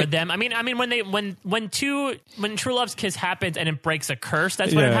for them. I mean, when True Love's kiss happens and it breaks a curse,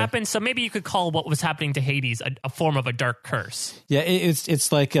 that's when it happens. So maybe you could call what was happening to Hades a form of a dark curse. Yeah,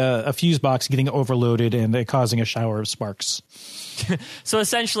 it's like a fuse box getting overloaded and causing a shower of sparks. So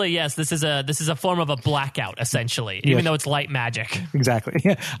essentially, yes, this is a form of a blackout, essentially, even though it's light magic. Exactly.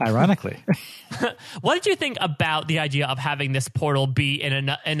 Yeah, ironically. What did you think about the idea of having this portal be in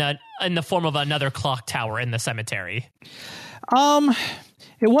the form of another clock tower in the cemetery?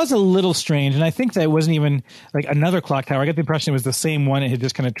 It was a little strange, and I think that it wasn't even like another clock tower. I get the impression it was the same one. It had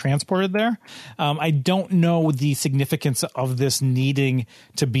just kind of transported there. I don't know the significance of this needing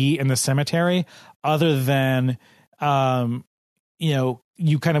to be in the cemetery, other than,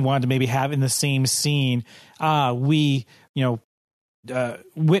 you kind of wanted to maybe have in the same scene,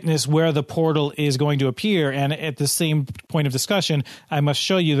 witness where the portal is going to appear, and at the same point of discussion, I must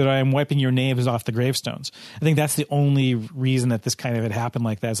show you that I am wiping your names off the gravestones. I think that's the only reason that this kind of had happened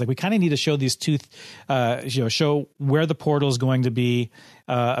like that. It's like we kind of need to show these show where the portal is going to be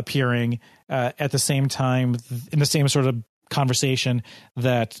appearing at the same time, in the same sort of conversation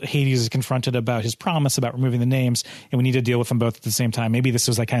that Hades is confronted about his promise about removing the names, and we need to deal with them both at the same time. Maybe this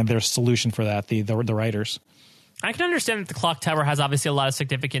was like kind of their solution for that, the writers. I can understand that the clock tower has obviously a lot of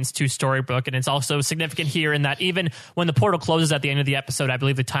significance to Storybrooke, and it's also significant here in that even when the portal closes at the end of the episode, I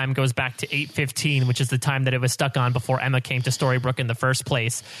believe the time goes back to 8:15, which is the time that it was stuck on before Emma came to Storybrooke in the first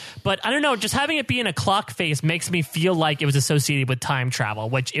place. But I don't know, just having it be in a clock face makes me feel like it was associated with time travel,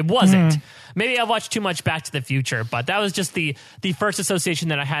 which it wasn't. Maybe I watched too much Back to the Future, but that was just the first association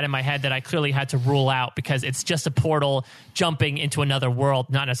that I had in my head that I clearly had to rule out, because it's just a portal jumping into another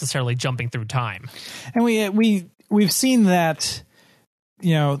world, not necessarily jumping through time. And we've seen that,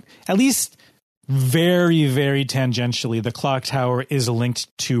 at least very, very tangentially, the clock tower is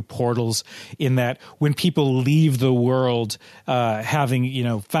linked to portals, in that when people leave the world,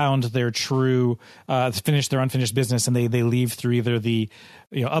 having, found their true, finished their unfinished business, and they leave through either the,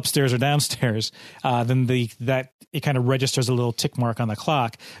 upstairs or downstairs, then it kind of registers a little tick mark on the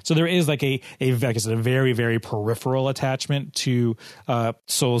clock. So there is like a very, very peripheral attachment to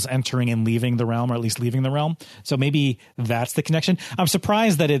souls entering and leaving the realm, or at least leaving the realm. So maybe that's the connection. I'm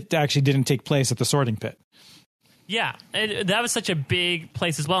surprised that it actually didn't take place at the Sorting Pit. Yeah, that was such a big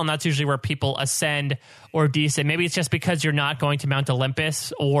place as well, and that's usually where people ascend or descend. Maybe it's just because you're not going to Mount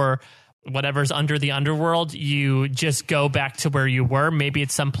Olympus or whatever's under the underworld, you just go back to where you were. Maybe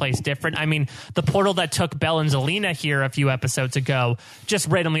it's someplace different. I mean, the portal that took Belle and Zelena here a few episodes ago just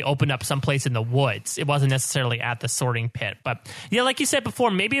randomly opened up someplace in the woods. It wasn't necessarily at the Sorting Pit. But yeah, like you said before,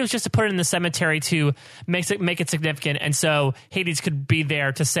 maybe it was just to put it in the cemetery to make it significant. And so Hades could be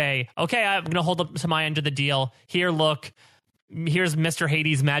there to say, okay, I'm going to hold up to my end of the deal. Here, look. Here's Mr.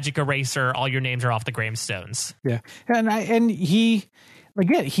 Hades' magic eraser. All your names are off the gravestones. Yeah. And he...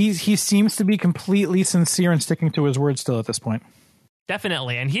 Again, he seems to be completely sincere and sticking to his word still at this point.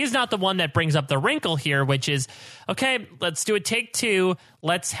 Definitely. And he's not the one that brings up the wrinkle here, which is, okay, let's do a take two.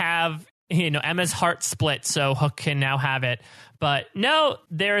 Let's have, Emma's heart split so Hook can now have it. But no,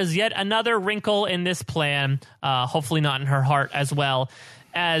 there is yet another wrinkle in this plan, hopefully not in her heart as well.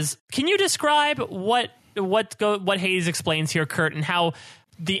 Can you describe what Hades explains here, Kurt, and how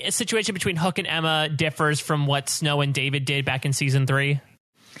the situation between Hook and Emma differs from what Snow and David did back in season 3?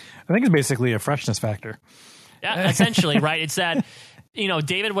 I think it's basically a freshness factor. Yeah, essentially, right? It's that,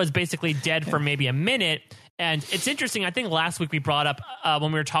 David was basically dead for maybe a minute. And it's interesting. I think last week we brought up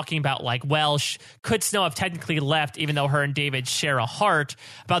when we were talking about could Snow have technically left even though her and David share a heart,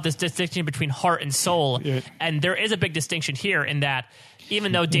 about this distinction between heart and soul. Yeah. And there is a big distinction here in that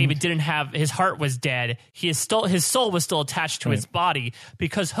even though David didn't have, his heart was dead, his soul was still attached to his body.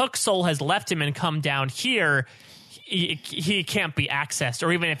 Because Hook's soul has left him and come down here, he can't be accessed,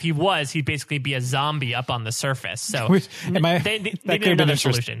 or even if he was, he'd basically be a zombie up on the surface. So they need another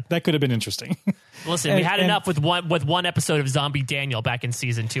solution. That could have been interesting. Listen, we had enough with one episode of Zombie Daniel back in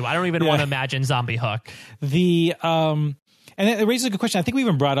season 2. I don't even want to imagine Zombie Hook. And And it raises a good question. I think we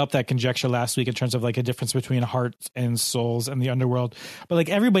even brought up that conjecture last week in terms of like a difference between hearts and souls and the underworld. But like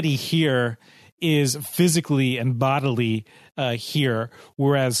everybody here is physically and bodily here,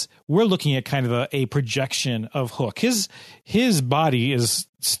 whereas we're looking at kind of a projection of Hook. His body is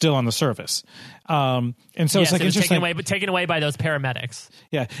still on the surface, and so it's like interesting. Taken away by those paramedics.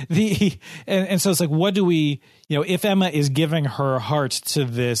 Yeah, and so it's like, what do we? If Emma is giving her heart to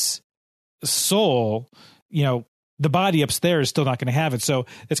this soul, the body upstairs is still not going to have it. So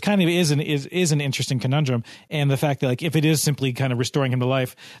it's kind of is an interesting conundrum. And the fact that like if it is simply kind of restoring him to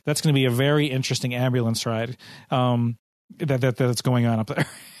life, that's going to be a very interesting ambulance ride that's going on up there.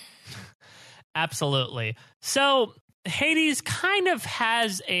 Absolutely. So Hades kind of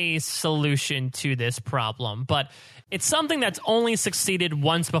has a solution to this problem, but it's something that's only succeeded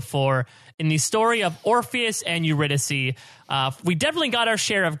once before in the story of Orpheus and Eurydice. We definitely got our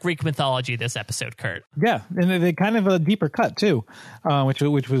share of Greek mythology this episode, Kurt. Yeah, and they kind of a deeper cut too,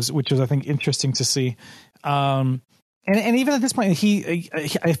 which was I think interesting to see. And even at this point,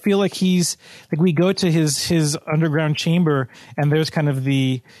 I feel like he's like we go to his underground chamber, and there's kind of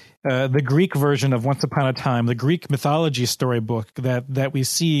the Greek version of Once Upon a Time, the Greek mythology storybook that we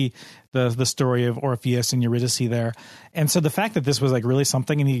see the story of Orpheus and Eurydice there. And so the fact that this was like really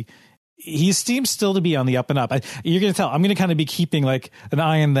something, and he seems still to be on the up and up. You're going to tell, I'm going to kind of be keeping like an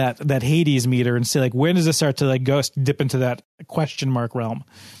eye on that Hades meter and see like, when does it start to like go dip into that question mark realm?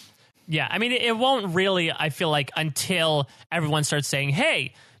 Yeah. I mean, it won't really, I feel like, until everyone starts saying,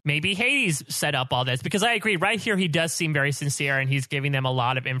 hey, maybe Hades set up all this, because I agree right here. He does seem very sincere and he's giving them a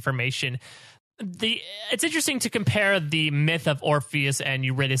lot of information. It's interesting to compare the myth of Orpheus and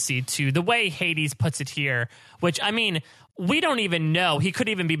Eurydice to the way Hades puts it here, which, I mean, we don't even know. He could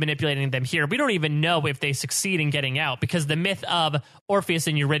even be manipulating them here. We don't even know if they succeed in getting out, because the myth of Orpheus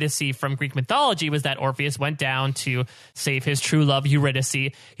and Eurydice from Greek mythology was that Orpheus went down to save his true love,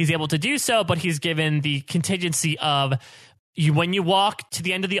 Eurydice. He's able to do so, but he's given the contingency of when you walk to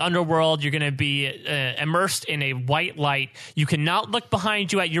the end of the underworld, you're going to be immersed in a white light. You cannot look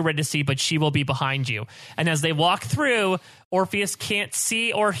behind you at Eurydice, but she will be behind you. And as they walk through, Orpheus can't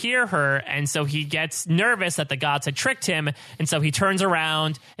see or hear her, and so he gets nervous that the gods had tricked him, and so he turns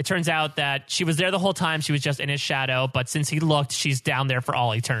around. It turns out that she was there the whole time. She was just in his shadow, but since he looked, she's down there for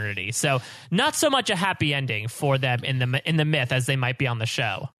all eternity. So not so much a happy ending for them in the myth as they might be on the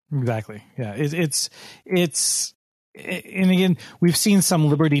show. Exactly. Yeah, it's. And again, we've seen some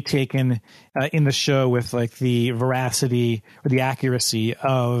liberty taken in the show with like the veracity or the accuracy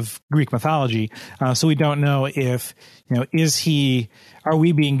of Greek mythology. So we don't know if, are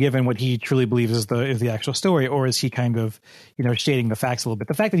we being given what he truly believes is the actual story, or is he kind of, shading the facts a little bit?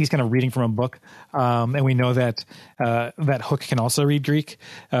 The fact that he's kind of reading from a book, and we know that Hook can also read Greek,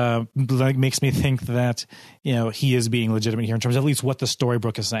 makes me think that, he is being legitimate here in terms of at least what the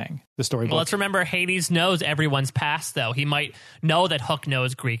storybook is saying. The storybook. Well, let's remember Hades knows everyone's past, though. He might know that Hook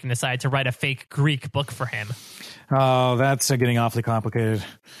knows Greek and decide to write a fake Greek book for him. Oh, that's getting awfully complicated.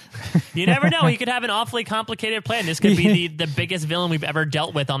 You never know. He could have an awfully complicated plan. This could be the biggest villain we've ever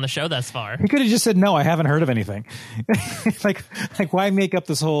dealt with on the show thus far. He could have just said, no, I haven't heard of anything. like why make up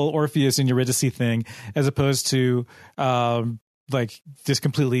this whole Orpheus and Eurydice thing as opposed to just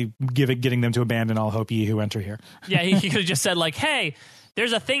completely getting them to abandon all hope, ye who enter here. Yeah, he could have just said like, hey,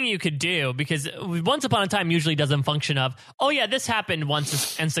 there's a thing you could do, because Once Upon a Time usually doesn't function of, oh yeah, this happened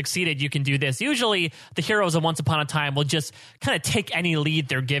once and succeeded, you can do this. Usually the heroes of Once Upon a Time will just kind of take any lead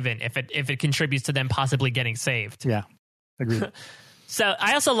they're given if it contributes to them possibly getting saved. Yeah, agreed. So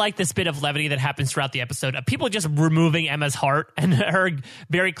I also like this bit of levity that happens throughout the episode of people just removing Emma's heart and her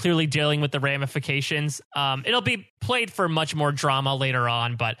very clearly dealing with the ramifications. It'll be played for much more drama later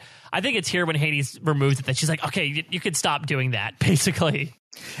on, but I think it's here when Hades removes it that she's like, okay, you could stop doing that, basically.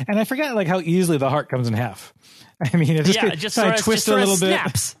 And I forget like how easily the heart comes in half. I mean, it just kind of twists a little bit.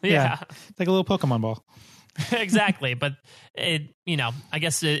 Snaps. Yeah. It's like a little Pokemon ball. Exactly, but I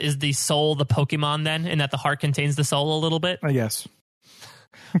guess is the soul the Pokemon then, in that the heart contains the soul a little bit? Yes.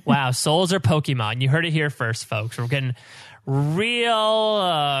 Wow, souls are Pokemon. You heard it here first, folks. We're getting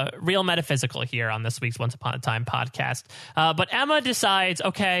real metaphysical here on this week's Once Upon a Time podcast. But Emma decides,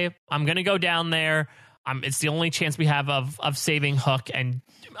 okay, I'm going to go down there. It's the only chance we have of saving Hook and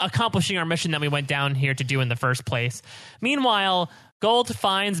accomplishing our mission that we went down here to do in the first place. Meanwhile, Gold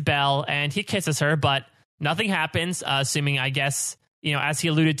finds Belle and he kisses her, but nothing happens, assuming, I guess, as he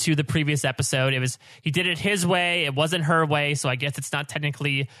alluded to the previous episode, he did it his way. It wasn't her way. So I guess it's not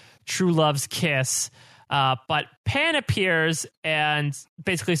technically true love's kiss. But Pan appears and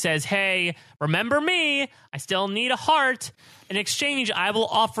basically says, hey, remember me? I still need a heart. In exchange, I will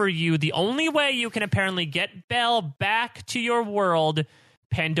offer you the only way you can apparently get Belle back to your world,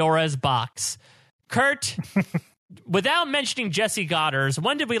 Pandora's box. Kurt, without mentioning Jesse Goddard's,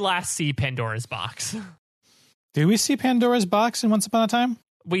 when did we last see Pandora's box? Did we see Pandora's box in Once Upon a Time?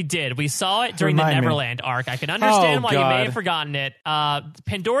 We did. We saw it during the Remind me. Neverland arc. I can understand why you may God. have forgotten it.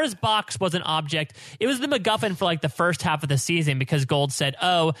 Pandora's box was an object. It was the MacGuffin for like the first half of the season because Gold said,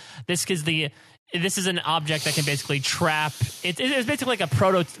 "Oh, this is an object that can basically trap." It's basically like a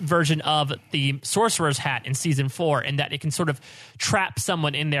proto version of the Sorcerer's Hat in season 4, in that it can sort of trap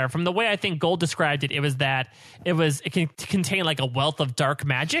someone in there. From the way I think Gold described it, it can contain like a wealth of dark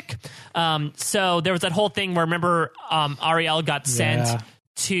magic. So there was that whole thing where, remember, Ariel got sent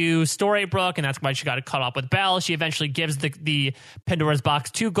to Storybrooke, and that's why she got caught up with Belle. She eventually gives the Pandora's box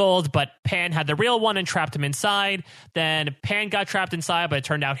to Gold, but Pan had the real one and trapped him inside. Then Pan got trapped inside, but it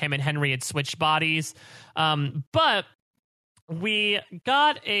turned out him and Henry had switched bodies. But we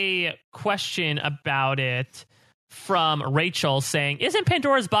got a question about it from Rachel saying, isn't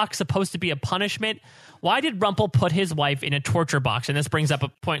Pandora's box supposed to be a punishment? Why did Rumple put his wife in a torture box? And this brings up a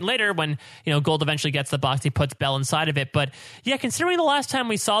point later when, Gold eventually gets the box, he puts Belle inside of it. But yeah, considering the last time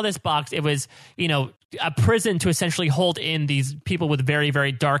we saw this box, it was, a prison to essentially hold in these people with very,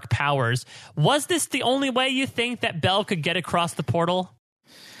 very dark powers. Was this the only way you think that Belle could get across the portal?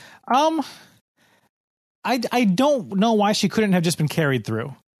 I don't know why she couldn't have just been carried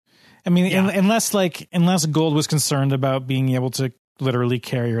through. I mean, unless Gold was concerned about being able to literally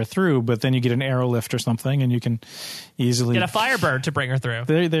carry her through, but then you get an arrow lift or something and you can easily get a Firebird to bring her through.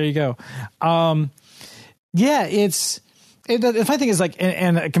 There you go. The funny thing is, like,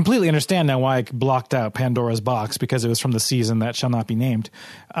 and I completely understand now why I blocked out Pandora's box, because it was from the season that shall not be named.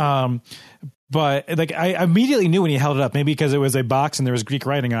 But like, I immediately knew when he held it up, maybe because it was a box and there was Greek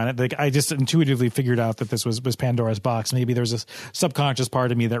writing on it. Like, I just intuitively figured out that this was Pandora's box. Maybe there was a subconscious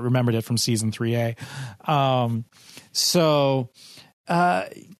part of me that remembered it from season 3A.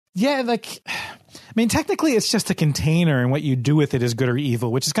 I mean, technically it's just a container, and what you do with it is good or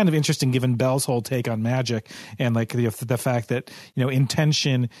evil, which is kind of interesting given Belle's whole take on magic and like the fact that,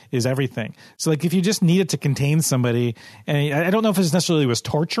 intention is everything. So like, if you just needed to contain somebody, and I don't know if it necessarily was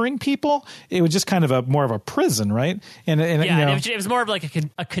torturing people, it was just kind of more of a prison, right? And it was more of like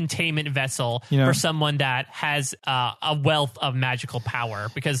a containment vessel for someone that has a wealth of magical power,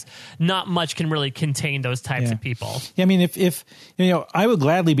 because not much can really contain those types of people. Yeah, I mean, if I would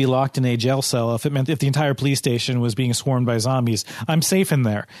gladly be locked in a jail cell if it meant if the entire police station was being swarmed by zombies. I'm safe in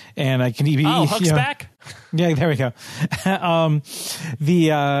there, and I can be. Oh, Hook's back. Yeah, there we go.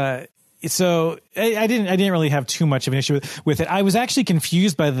 So I didn't really have too much of an issue with it. I was actually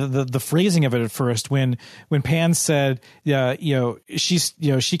confused by the phrasing of it at first when Pan said,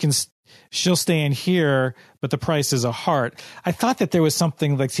 she'll stay in here, but the price is a heart. I thought that there was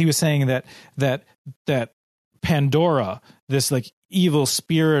something like he was saying that Pandora, this like evil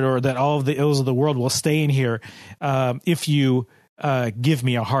spirit, or that all of the ills of the world will stay in here if you give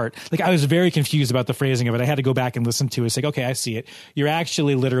me a heart. Like, I was very confused about the phrasing of it. I had to go back and listen to it. It's like, okay, I see it. You're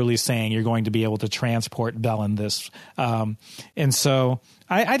actually literally saying you're going to be able to transport Belle in this. And so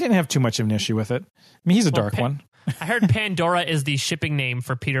I didn't have too much of an issue with it. I mean, he's a dark one. I heard Pandora is the shipping name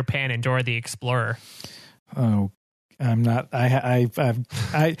for Peter Pan and Dora the Explorer. Oh, I'm not. I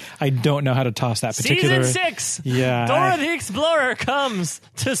don't know how to toss that particular. Season 6. Yeah, Dora the Explorer comes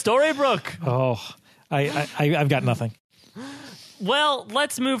to Storybrooke. Oh, I've got nothing. Well,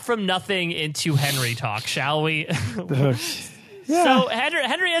 let's move from nothing into Henry talk, shall we? Yeah. So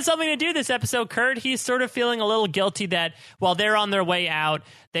Henry has something to do this episode, Kurt. He's sort of feeling a little guilty that while they're on their way out,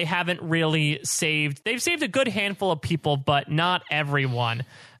 they haven't really saved. They've saved a good handful of people, but not everyone.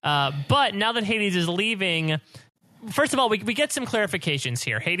 But now that Hades is leaving, first of all, we get some clarifications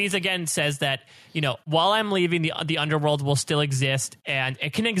here. Hades again says that, while I'm leaving, the underworld will still exist, and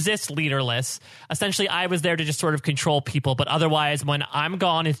it can exist leaderless. Essentially, I was there to just sort of control people, but otherwise, when I'm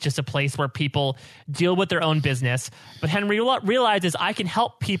gone, it's just a place where people deal with their own business. But Henry realizes I can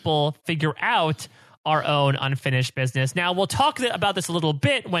help people figure out our own unfinished business. Now, we'll talk about this a little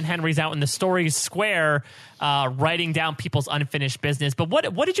bit when Henry's out in the story square writing down people's unfinished business. But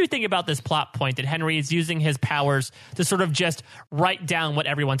what did you think about this plot point that Henry is using his powers to sort of just write down what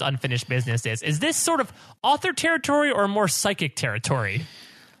everyone's unfinished business is? Is this sort of author territory or more psychic territory?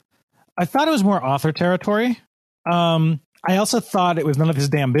 I thought it was more author territory. I also thought it was none of his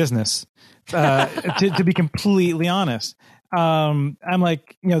damn business, to be completely honest. I'm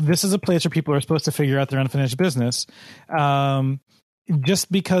like, this is a place where people are supposed to figure out their unfinished business.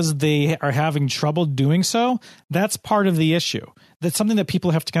 just because they are having trouble doing so, that's part of the issue. That's something that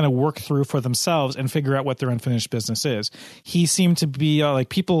people have to kind of work through for themselves and figure out what their unfinished business is. He seemed to be like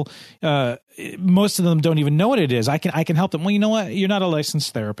people, most of them don't even know what it is. I can help them. Well, you know what? You're not a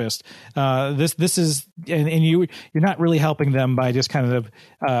licensed therapist. This is, and you're not really helping them by just kind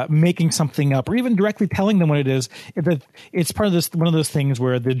of making something up or even directly telling them what it is. It's part of this, one of those things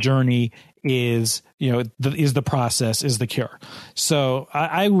where the journey is, is the process, is the cure. So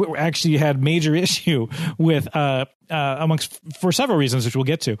I actually had major issue with, for several reasons, which we'll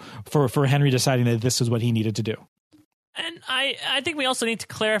get to, for Henry deciding that this is what he needed to do. And I think we also need to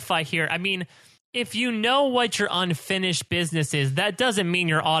clarify here. I mean, if you know what your unfinished business is, that doesn't mean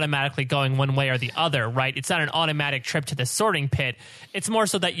you're automatically going one way or the other, right? It's not an automatic trip to the sorting pit. It's more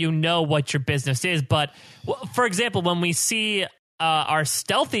so that you know what your business is. But for example, when we see our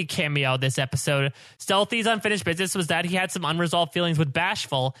Stealthy cameo this episode, Stealthy's unfinished business was that he had some unresolved feelings with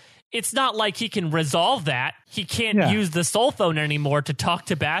Bashful. It's not like he can resolve that. He can't use the soul phone anymore to talk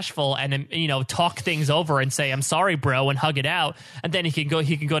to Bashful and, talk things over and say, I'm sorry, bro, and hug it out. And then he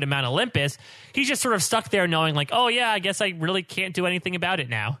can go to Mount Olympus. He's just sort of stuck there knowing like, oh yeah, I guess I really can't do anything about it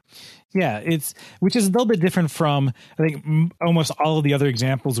now. Yeah, which is a little bit different from, I think, almost all of the other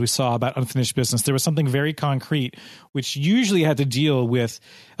examples we saw about unfinished business. There was something very concrete, which usually had to deal with,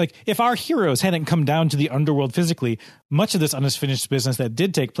 like, if our heroes hadn't come down to the underworld physically, much of this unfinished business that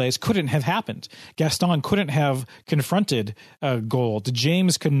did take place couldn't have happened. Gaston couldn't have confronted Gold.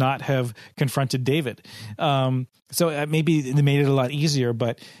 James could not have confronted David. So maybe it made it a lot easier,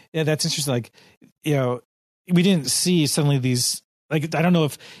 but yeah, that's interesting. Like, we didn't see suddenly these. Like, I don't know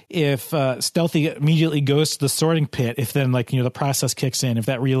if Stealthy immediately goes to the sorting pit, if then the process kicks in, if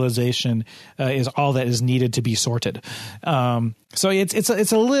that realization is all that is needed to be sorted. So it's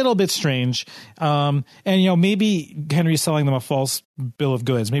a little bit strange. And maybe Henry's selling them a false bill of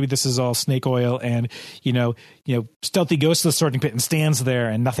goods. Maybe this is all snake oil and, Stealthy goes to the sorting pit and stands there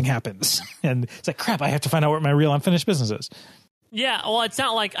and nothing happens. And it's like, crap, I have to find out what my real unfinished business is. Yeah, well, it's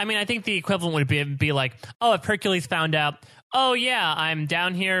not like, I think the equivalent would be like, oh, if Hercules found out, oh yeah, I'm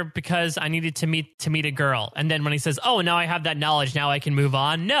down here because I needed to meet a girl. And then when he says, oh, now I have that knowledge, now I can move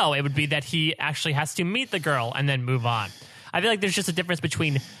on. No, it would be that he actually has to meet the girl and then move on. I feel like there's just a difference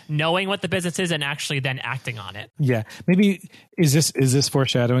between knowing what the business is and actually then acting on it. Yeah. Maybe is this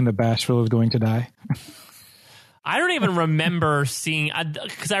foreshadowing that Bashful is going to die? I don't even remember seeing,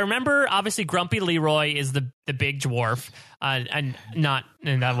 because I remember obviously Grumpy Leroy is the big dwarf, and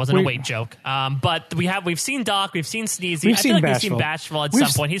that wasn't a weight joke. But we've seen Doc, we've seen Sneezy. We've seen Bashful at some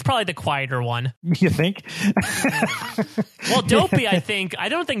point. He's probably the quieter one. You think? Well, Dopey, I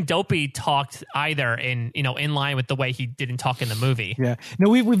don't think Dopey talked either in line with the way he didn't talk in the movie. Yeah, no,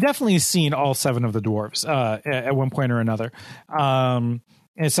 we've definitely seen all 7 of the dwarves at one point or another.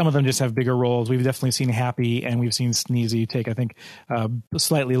 And some of them just have bigger roles. We've definitely seen Happy, and we've seen Sneezy take, I think,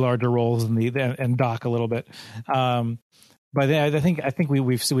 slightly larger roles and Doc a little bit. But I think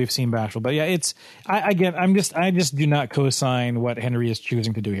we've seen Bashful. But yeah, I just do not co-sign what Henry is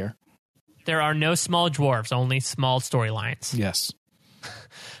choosing to do here. There are no small dwarves, only small storylines. Yes.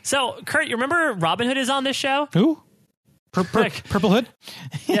 So, Kurt, you remember Robin Hood is on this show? Who? Purple Hood?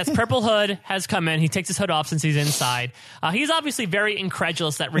 Yes, Purple Hood has come in. He takes his hood off since he's inside. He's obviously very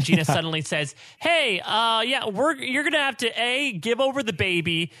incredulous that Regina suddenly says, hey, you're going to have to, A, give over the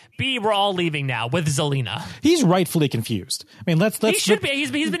baby, B, we're all leaving now with Zelina. He's rightfully confused. I mean, he should be.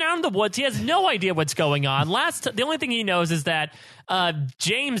 He's been out in the woods. He has no idea what's going on. The only thing he knows is that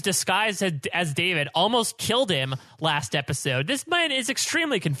James, disguised as David, almost killed him last episode. This man is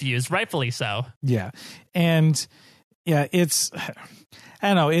extremely confused, rightfully so. Yeah. And yeah, I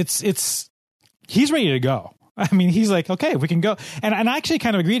don't know, he's ready to go. I mean, he's like, okay, we can go. And I actually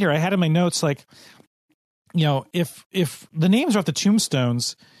kind of agreed here. I had in my notes, like, if the names are off the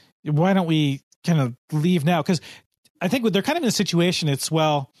tombstones, why don't we kind of leave now? Because I think they're kind of in a situation, it's,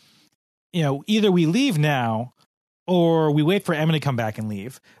 well, either we leave now or we wait for Emma to come back and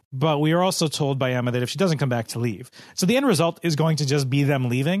leave. But we are also told by Emma that if she doesn't come back, to leave. So the end result is going to just be them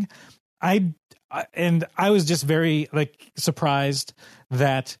leaving. And I was just very surprised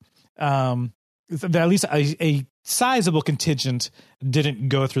that that at least a sizable contingent didn't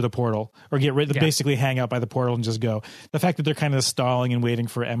go through the portal or basically hang out by the portal and just go. The fact that they're kind of stalling and waiting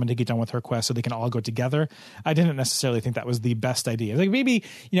for Emma to get done with her quest so they can all go together, I didn't necessarily think that was the best idea. Like maybe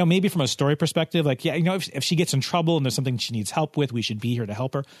from a story perspective, if she gets in trouble and there's something she needs help with, we should be here to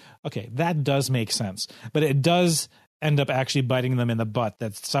help her. Okay, that does make sense, but it does end up actually biting them in the butt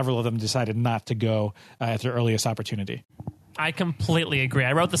that several of them decided not to go at their earliest opportunity. I completely agree.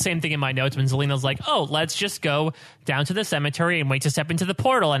 I wrote the same thing in my notes when Zelina's like, oh, let's just go down to the cemetery and wait to step into the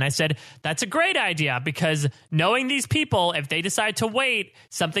portal. And I said, that's a great idea, because knowing these people, if they decide to wait,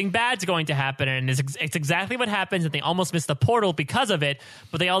 something bad's going to happen. And it's exactly what happens, and they almost miss the portal because of it.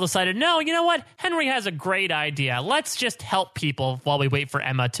 But they all decided, no, you know what? Henry has a great idea. Let's just help people while we wait for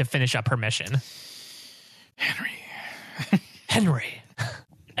Emma to finish up her mission. Henry.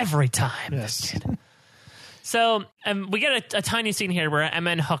 Every time. Yes. So we get a tiny scene here where Emma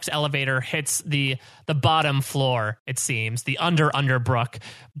and Hook's elevator hits the bottom floor, it seems, the Underbrook.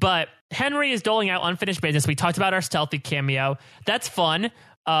 But Henry is doling out unfinished business. We talked about our stealthy cameo. That's fun.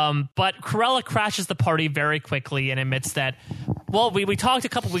 But Cruella crashes the party very quickly and admits that, well, we talked a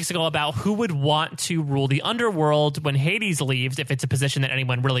couple weeks ago about who would want to rule the underworld when Hades leaves, if it's a position that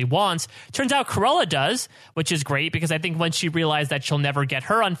anyone really wants. Turns out Cruella does, which is great, because I think once she realized that she'll never get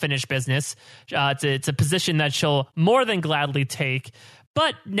her unfinished business, it's a position that she'll more than gladly take.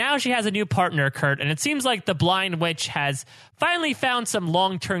 But now she has a new partner, Kurt, and it seems like the Blind Witch has finally found some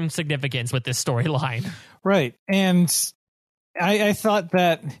long-term significance with this storyline. Right. And I thought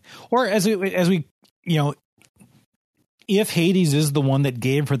that, or as we, if Hades is the one that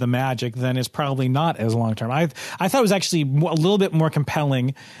gave her the magic, then it's probably not as long term. I thought it was actually a little bit more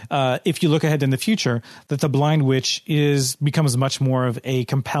compelling, if you look ahead in the future, that the Blind Witch becomes much more of a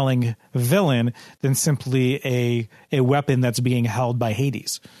compelling villain than simply a weapon that's being held by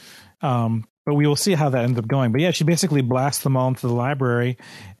Hades. But we will see how that ends up going. But yeah, she basically blasts them all into the library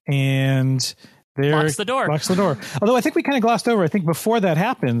and locks the door. Although I think we kind of glossed over. I think before that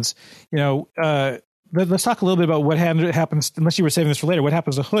happens, let's talk a little bit about what happens, unless you were saving this for later, what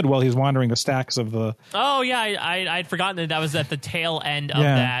happens to Hood while he's wandering the stacks of the... Oh, yeah, I'd forgotten that was at the tail end of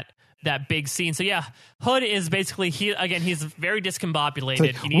that big scene. So, yeah, Hood is basically, he's very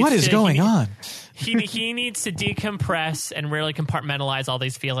discombobulated. Like, what is going on? He needs to decompress and really compartmentalize all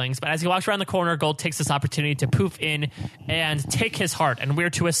these feelings. But as he walks around the corner, Gold takes this opportunity to poof in and take his heart. And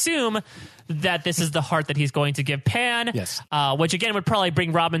we're to assume that this is the heart that he's going to give Pan, yes. Which again would probably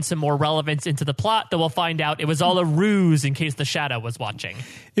bring Robin some more relevance into the plot, though we'll find out it was all a ruse in case the Shadow was watching.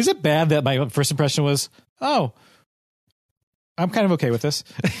 Is it bad that my first impression was, oh, I'm kind of okay with this?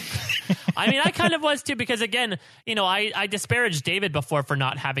 I mean, I kind of was too, because again, I disparaged David before for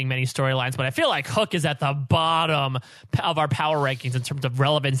not having many storylines, but I feel like Hook is at the bottom of our power rankings in terms of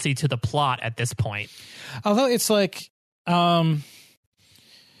relevancy to the plot at this point. Although it's like,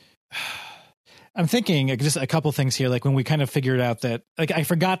 I'm thinking just a couple things here. Like when we kind of figured out that, like, I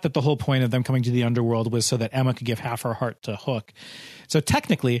forgot that the whole point of them coming to the underworld was so that Emma could give half her heart to Hook. So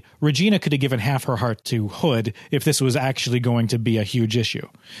technically, Regina could have given half her heart to Hood if this was actually going to be a huge issue.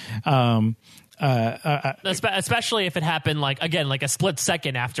 Especially if it happened like a split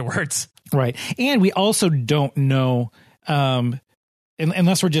second afterwards. Right. And we also don't know,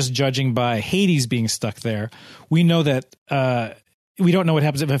 unless we're just judging by Hades being stuck there, we know that, we don't know what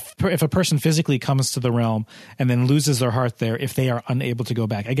happens if a person physically comes to the realm and then loses their heart there, if they are unable to go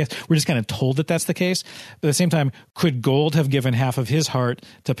back. I guess we're just kind of told that that's the case. But at the same time, could Gold have given half of his heart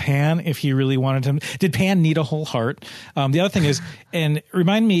to Pan if he really wanted him? Did Pan need a whole heart? The other thing is, and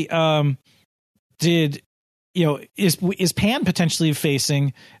remind me, is Pan potentially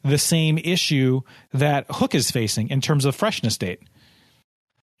facing the same issue that Hook is facing in terms of freshness date?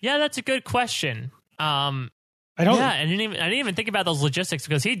 Yeah, that's a good question. I didn't even think about those logistics,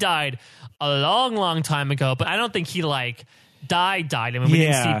 because he died a long, long time ago, but I don't think he died. I mean, we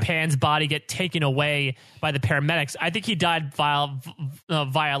didn't see Pan's body get taken away by the paramedics. I think he died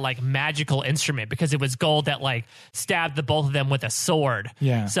via like magical instrument, because it was Gold that stabbed the both of them with a sword.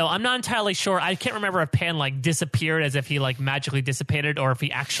 Yeah. So I'm not entirely sure. I can't remember if Pan disappeared as if he magically dissipated, or if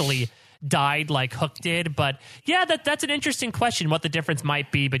he actually died like Hook did. But yeah, that's an interesting question, what the difference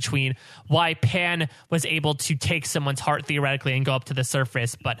might be between why Pan was able to take someone's heart theoretically and go up to the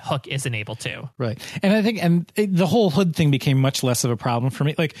surface, but Hook isn't able to. Right. And I think the whole Hood thing became much less of a problem for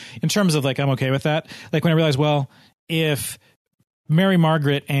me, in terms of I'm okay with that. When I realized, well, if Mary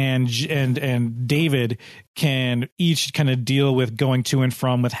Margaret and David can each kind of deal with going to and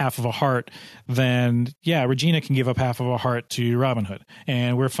from with half of a heart, then yeah, Regina can give up half of a heart to Robin Hood,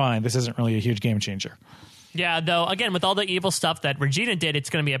 and we're fine. This isn't really a huge game changer. Yeah, though, again, with all the evil stuff that Regina did, it's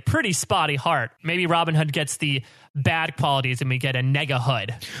going to be a pretty spotty heart. Maybe Robin Hood gets the bad qualities and we get a nega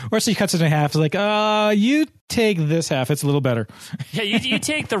Hood. Or so he cuts it in half. It's you take this half. It's a little better. Yeah, you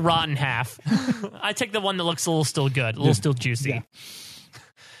take the rotten half. I take the one that looks a little still good, a little still juicy. Yeah.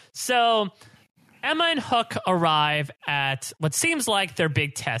 So Emma and Hook arrive at what seems like their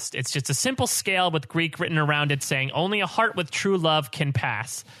big test. It's just a simple scale with Greek written around it saying only a heart with true love can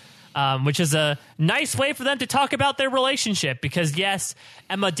pass. which is a nice way for them to talk about their relationship. Because, yes,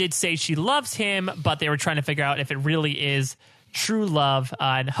 Emma did say she loves him, but they were trying to figure out if it really is true love.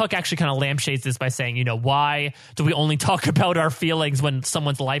 And Hook actually kind of lampshades this by saying, why do we only talk about our feelings when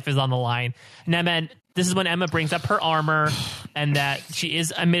someone's life is on the line? And this is when Emma brings up her armor and that she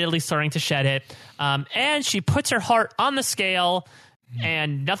is admittedly starting to shed it. And she puts her heart on the scale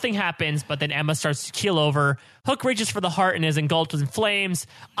and nothing happens, but then Emma starts to keel over. Hook reaches for the heart and is engulfed in flames.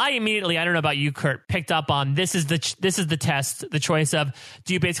 I immediately, I don't know about you, Kurt, picked up on this is the test, the choice of,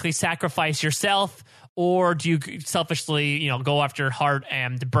 do you basically sacrifice yourself or do you selfishly, go after your heart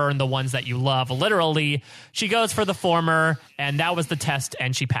and burn the ones that you love? Literally, she goes for the former, and that was the test,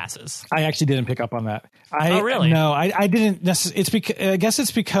 and she passes. I actually didn't pick up on that. Oh, really? No, I didn't necessarily. I guess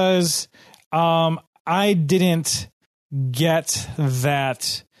it's because I didn't get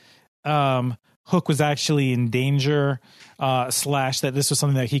that Hook was actually in danger, / that this was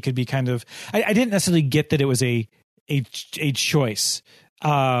something that he could be kind of. I didn't necessarily get that it was a choice.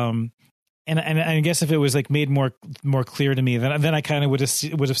 And I guess if it was like made more clear to me, then I kind of would have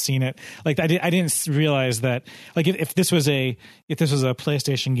seen it. Like I didn't realize that. Like if this was a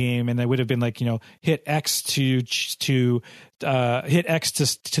PlayStation game and it would have been like hit X to hit X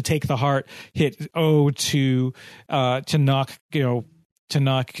to take the heart, hit O to knock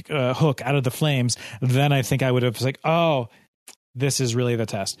Hook out of the flames, then I think I would have like, oh, this is really the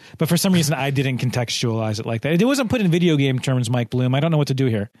test. But for some reason I didn't contextualize it like that. It wasn't put in video game terms, Mike Bloom. I don't know what to do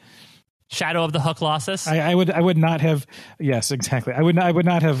here. Shadow of the Hook Losses. I would not have. Yes, exactly. I would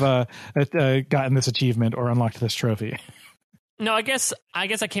not have gotten this achievement or unlocked this trophy. No, I guess I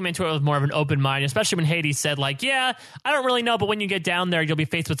came into it with more of an open mind, especially when Hades said like, yeah, I don't really know, but when you get down there, you'll be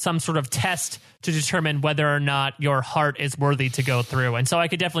faced with some sort of test to determine whether or not your heart is worthy to go through. And so I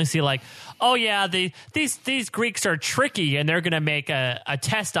could definitely see like, oh yeah, these Greeks are tricky and they're going to make a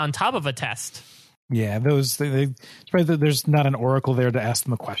test on top of a test. Yeah, there's not an oracle there to ask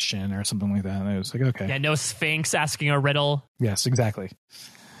them a question or something like that. And it was like, okay. Yeah, no Sphinx asking a riddle. Yes, exactly.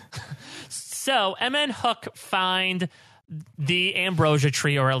 So Emma and Hook find the ambrosia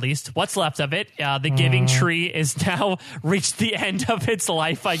tree, or at least what's left of it. The giving tree is now reached the end of its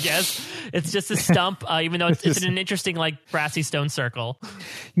life, I guess. It's just a stump, even though it's in an interesting like brassy stone circle.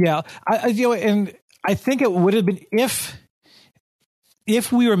 Yeah, and I think it would have been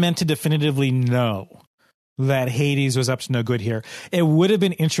if we were meant to definitively know that Hades was up to no good here, it would have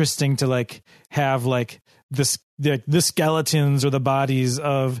been interesting to like have like the skeletons or the bodies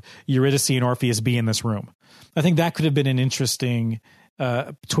of Eurydice and Orpheus be in this room. I think that could have been an interesting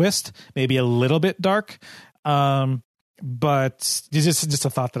twist, maybe a little bit dark, but it's just a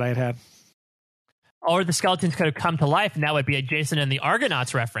thought that I had. Or the skeletons could have come to life, and that would be a Jason and the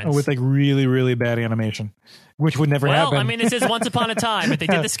Argonauts reference. With like really, really bad animation, which would never happen. Well, I mean, this is Once Upon a Time. If they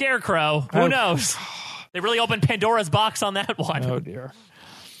did the Scarecrow, who knows? They really opened Pandora's box on that one. Oh, dear.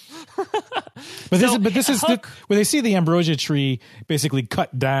 This is where they see the ambrosia tree basically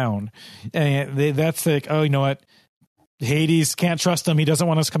cut down. And that's like, oh, you know what? Hades, can't trust him. He doesn't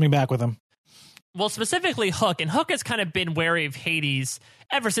want us coming back with him. Well, specifically Hook, and Hook has kind of been wary of Hades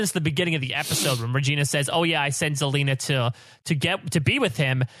ever since the beginning of the episode when Regina says, oh yeah, I sent Zelina to be with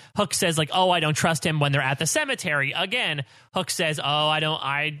him. Hook says like, oh, I don't trust him when they're at the cemetery. Again, Hook says, oh, I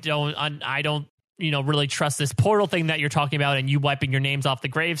don't really trust this portal thing that you're talking about and you wiping your names off the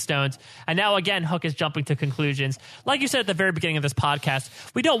gravestones. And now again, Hook is jumping to conclusions. Like you said at the very beginning of this podcast,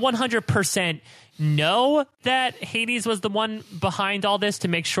 we don't 100% know that Hades was the one behind all this to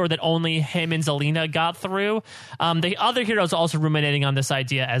make sure that only him and Zelina got through. The other heroes also ruminating on this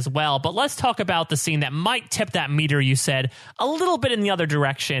idea as well. But let's talk about the scene that might tip that meter, you said, a little bit in the other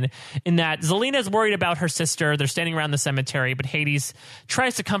direction, in that Zelina's worried about her sister. They're standing around the cemetery, but Hades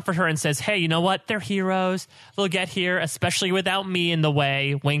tries to comfort her and says, hey, you know what? They're heroes. They'll get here, especially without me in the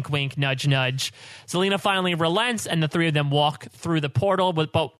way. Wink, wink, nudge, nudge. Zelina finally relents, and the three of them walk through the portal,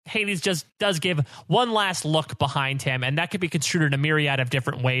 but Hades just does give one last look behind him, and that could be construed in a myriad of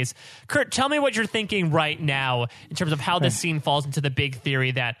different ways. Kurt, tell me what you're thinking right now in terms of how this scene falls into the big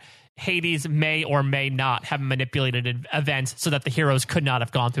theory that Hades may or may not have manipulated events so that the heroes could not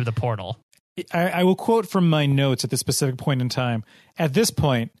have gone through the portal. I will quote from my notes at this specific point in time. At this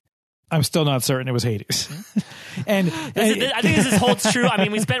point, I'm still not certain it was Hades. I think this holds true. I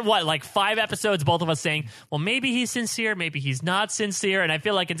mean, we spent, 5 episodes, both of us saying, well, maybe he's sincere, maybe he's not sincere. And I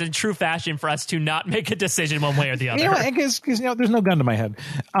feel like it's in true fashion for us to not make a decision one way or the other. Because there's no gun to my head.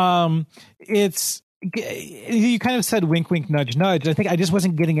 you kind of said wink, wink, nudge, nudge. I think I just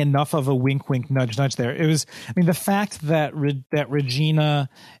wasn't getting enough of a wink, wink, nudge, nudge there. It was, I mean, the fact that Regina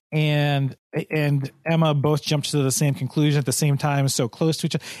and Emma both jumped to the same conclusion at the same time, so close to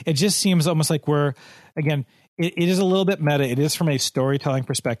each other. It just seems almost like we're, again, it is a little bit meta. It is from a storytelling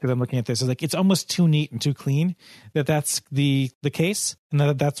perspective. I'm looking at this. It's like, it's almost too neat and too clean that's the case, and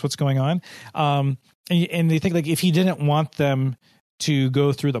that's what's going on. And they think, like, if he didn't want them to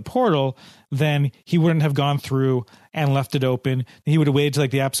go through the portal, then he wouldn't have gone through and left it open. He would have waited to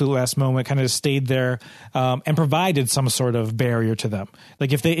like the absolute last moment, kind of stayed there, and provided some sort of barrier to them.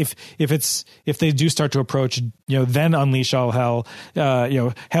 Like if they do start to approach, then unleash all hell,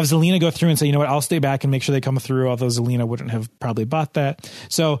 have Zelina go through and say, you know what, I'll stay back and make sure they come through. Although Zelina wouldn't have probably bought that.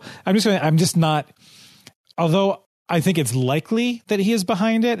 So I'm just not, although I think it's likely that he is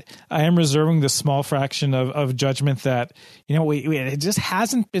behind it, I am reserving the small fraction of judgment that, it just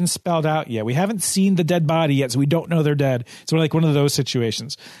hasn't been spelled out yet. We haven't seen the dead body yet, so we don't know they're dead. So we're like one of those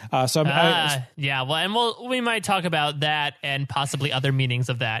situations. We might talk about that and possibly other meanings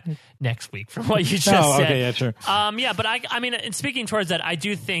of that next week from what you just said. Okay, yeah, sure. But I mean, speaking towards that, I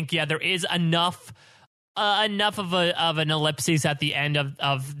do think, there is enough of an ellipsis at the end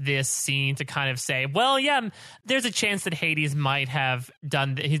of this scene to kind of say, well, yeah, there's a chance that Hades might have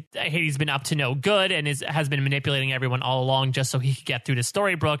done. Hades been up to no good and has been manipulating everyone all along just so he could get through the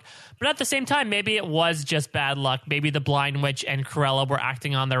storybook. But at the same time, maybe it was just bad luck. Maybe the Blind Witch and Corella were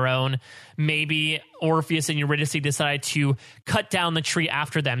acting on their own. Maybe Orpheus and Eurydice decided to cut down the tree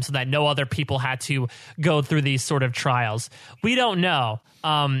after them so that no other people had to go through these sort of trials. We don't know.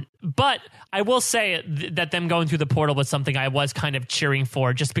 But I will say that them going through the portal was something I was kind of cheering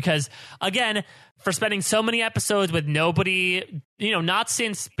for, just because, again, for spending so many episodes with nobody, not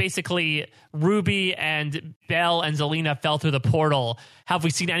since basically Ruby and Belle and Zelina fell through the portal, have we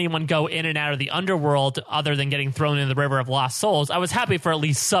seen anyone go in and out of the underworld other than getting thrown in the River of Lost Souls. I was happy for at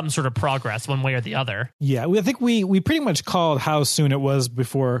least some sort of progress one way or the other. Yeah, I think we pretty much called how soon it was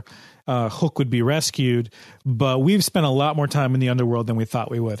before Hook would be rescued, but we've spent a lot more time in the underworld than we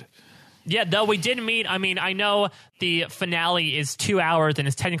thought we would. Yeah, though we did meet, I mean, I know the finale is 2 hours and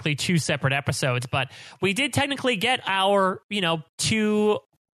it's technically 2 separate episodes, but we did technically get our, 2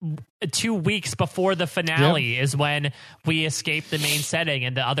 weeks before the finale is when we escape the main setting,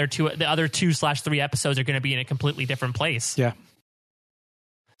 and the other 2/3 episodes are going to be in a completely different place. Yeah.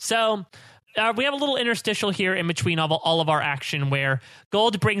 So we have a little interstitial here in between all of our action where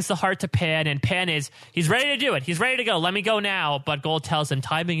Gold brings the heart to Pan, and Pan he's ready to do it. He's ready to go. Let me go now. But Gold tells him,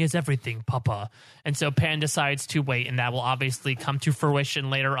 timing is everything, Papa. And so Pan decides to wait, and that will obviously come to fruition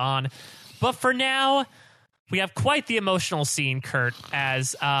later on. But for now, we have quite the emotional scene, Kurt,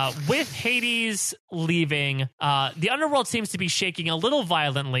 as with Hades leaving, the underworld seems to be shaking a little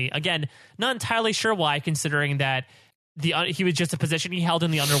violently. Again, not entirely sure why, considering that he was just a position he held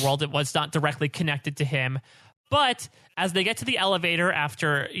in the underworld. It was not directly connected to him. But as they get to the elevator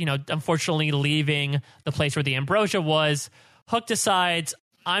after, unfortunately leaving the place where the ambrosia was, Hook decides,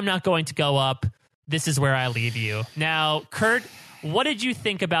 I'm not going to go up. This is where I leave you. Now, Kurt, what did you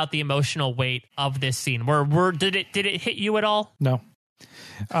think about the emotional weight of this scene? Did it hit you at all? No.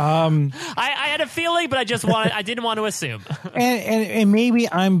 I had a feeling, but I didn't want to assume. and maybe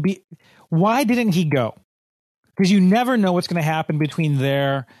why didn't he go? Because you never know what's going to happen between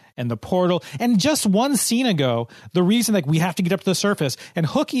there and the portal. And just one scene ago, the reason we have to get up to the surface, and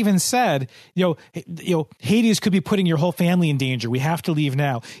Hook even said, Hades could be putting your whole family in danger. We have to leave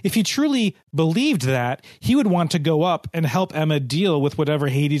now. If he truly believed that, he would want to go up and help Emma deal with whatever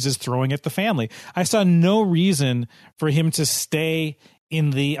Hades is throwing at the family. I saw no reason for him to stay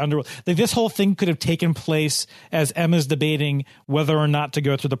in the underworld. This whole thing could have taken place as Emma's debating whether or not to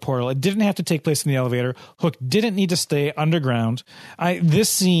go through the portal. It didn't have to take place in the elevator. Hook didn't need to stay underground. This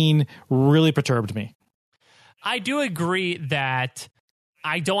scene really perturbed me. I do agree that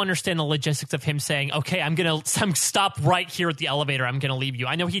I don't understand the logistics of him saying, okay, I'm stop right here at the elevator. I'm going to leave you.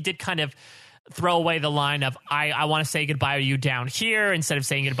 I know he did kind of throw away the line of, I want to say goodbye to you down here instead of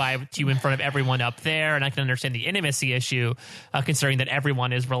saying goodbye to you in front of everyone up there. And I can understand the intimacy issue, considering that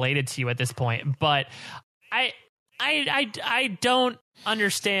everyone is related to you at this point. But I don't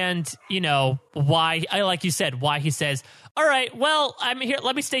understand, why, like you said, why he says, all right, well, I'm here.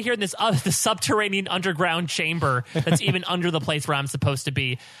 Let me stay here in this the subterranean underground chamber that's even under the place where I'm supposed to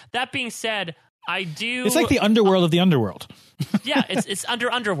be. That being said, it's like the underworld of the underworld. Yeah, it's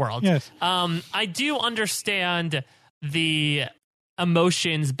underworld. Yes. I do understand the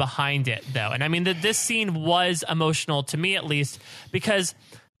emotions behind it, though. And I mean, this scene was emotional to me, at least, because,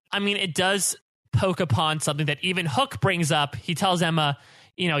 I mean, it does poke upon something that even Hook brings up. He tells Emma,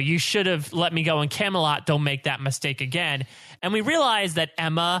 you should have let me go in Camelot. Don't make that mistake again. And we realize that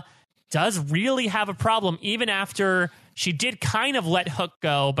Emma does really have a problem, even after she did kind of let Hook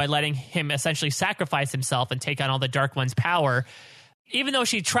go by letting him essentially sacrifice himself and take on all the Dark One's power. Even though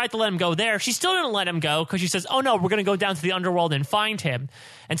she tried to let him go there, she still didn't let him go because she says, oh no, we're going to go down to the underworld and find him.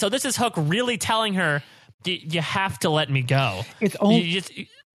 And so this is Hook really telling her, you have to let me go. It's only...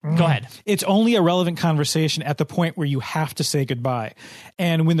 Go ahead. It's only a relevant conversation at the point where you have to say goodbye,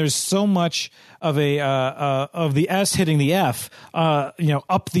 and when there's so much of of the S hitting the F,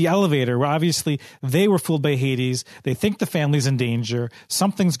 up the elevator. Where obviously they were fooled by Hades. They think the family's in danger.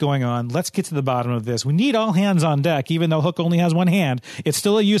 Something's going on. Let's get to the bottom of this. We need all hands on deck, even though Hook only has one hand. It's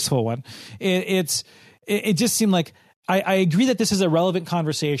still a useful one. It just seemed like. I agree that this is a relevant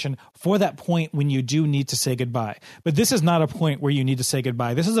conversation for that point when you do need to say goodbye. But this is not a point where you need to say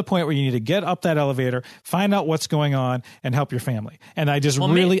goodbye. This is a point where you need to get up that elevator, find out what's going on, and help your family. And I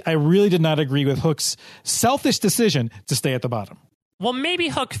really did not agree with Hook's selfish decision to stay at the bottom. Well, maybe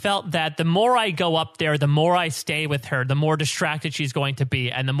Hook felt that the more I go up there, the more I stay with her, the more distracted she's going to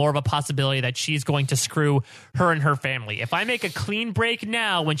be, and the more of a possibility that she's going to screw her and her family. If I make a clean break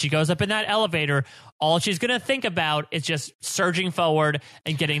now when she goes up in that elevator, all she's going to think about is just surging forward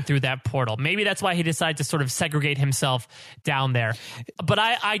and getting through that portal. Maybe that's why he decided to sort of segregate himself down there. But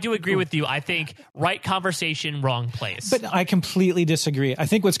I do agree with you. I think right conversation, wrong place. But I completely disagree. I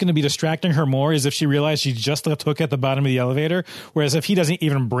think what's going to be distracting her more is if she realized she just left Hook at the bottom of the elevator, whereas if he doesn't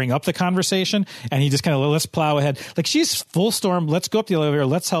even bring up the conversation and he just kind of, let's plow ahead. Like, she's full storm. Let's go up the elevator.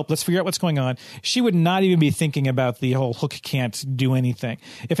 Let's help. Let's figure out what's going on. She would not even be thinking about the whole Hook can't do anything.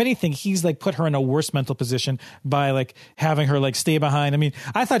 If anything, he's like put her in a worse mental position by like having her like stay behind. I mean,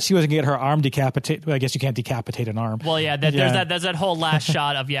 I thought she was gonna get her arm decapitated. Well, I guess you can't decapitate an arm. Well, yeah, there's that whole last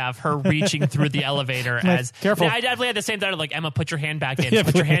shot of her reaching through the elevator as careful. I definitely had the same thought of like, Emma, put your hand back in.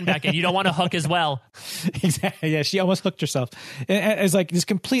 Put your hand back in. You don't want to hook as well. Exactly. Yeah, she almost hooked herself. It's like this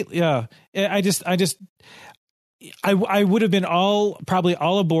completely. I would have been probably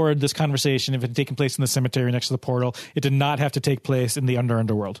all aboard this conversation if it had taken place in the cemetery next to the portal. It did not have to take place in the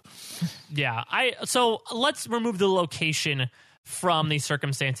underworld. Yeah. So let's remove the location from these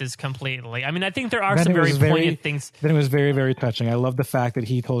circumstances completely. I mean, I think there are some very poignant things. Then it was very, very touching. I love the fact that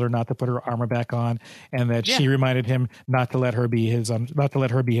he told her not to put her armor back on, and that she reminded him not to let her be his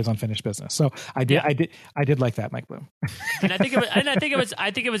unfinished business. So I did like that, Mike Bloom. And I think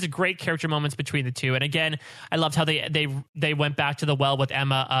it was a great character moments between the two. And again, I loved how they went back to the well with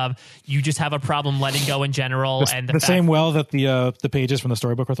Emma of, you just have a problem letting go in general, and the same well that the pages from the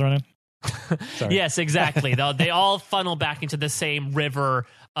storybook were thrown in. Yes, exactly. They all funnel back into the same river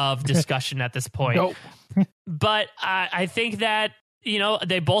of discussion at this point. Nope. But I think that,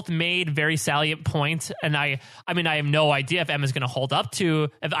 they both made very salient points. And I have no idea if Emma's going to hold up to,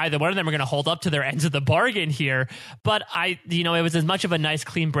 if either one of them are going to hold up to their ends of the bargain here. But it was as much of a nice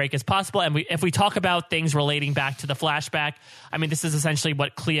clean break as possible. And if we talk about things relating back to the flashback, I mean, this is essentially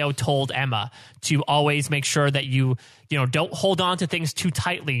what Cleo told Emma, to always make sure that you don't hold on to things too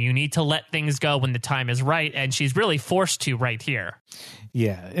tightly. You need to let things go when the time is right. And she's really forced to right here.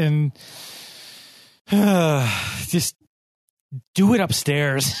 Yeah. And just do it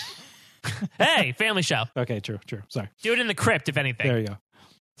upstairs. Hey, family show. Okay, true. Sorry. Do it in the crypt, if anything. There you go.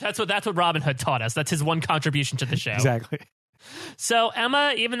 That's what Robin Hood taught us. That's his one contribution to the show. Exactly. So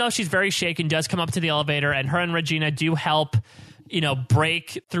Emma, even though she's very shaken, does come up to the elevator, and her and Regina do help,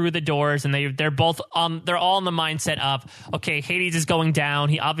 break through the doors, and they're all in the mindset of, okay, Hades is going down.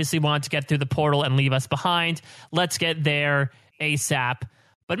 He obviously wanted to get through the portal and leave us behind. Let's get there ASAP.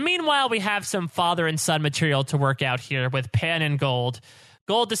 But meanwhile, we have some father and son material to work out here with Pan and Gold.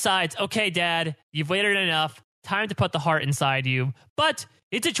 Gold decides, okay, Dad, you've waited enough. Time to put the heart inside you. But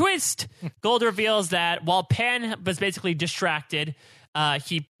it's a twist. Gold reveals that while Pan was basically distracted,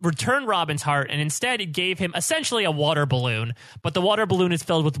 he returned Robin's heart, and instead it gave him essentially a water balloon. But the water balloon is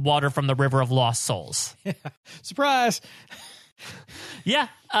filled with water from the River of Lost Souls. Surprise! Yeah,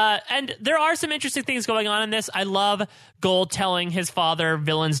 and there are some interesting things going on in this. I love Gold telling his father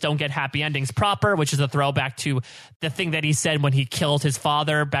villains don't get happy endings proper, which is a throwback to the thing that he said when he killed his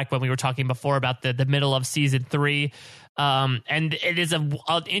father back when we were talking before about the middle of season 3. And it is an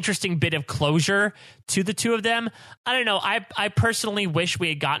interesting bit of closure to the two of them. I don't know. I personally wish we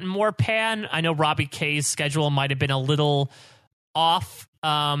had gotten more Pan. I know Robbie K's schedule might have been a little off.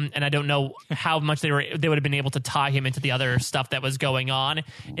 And I don't know how much they would have been able to tie him into the other stuff that was going on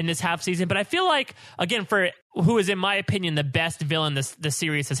in this half season. But I feel like, again, for who is, in my opinion, the best villain the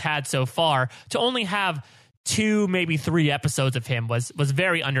series has had so far, to only have 2, maybe 3 episodes of him was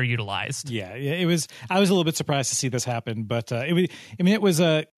very underutilized. Yeah, it was. I was a little bit surprised to see this happen, but it was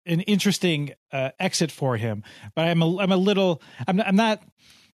an interesting exit for him. But I'm not.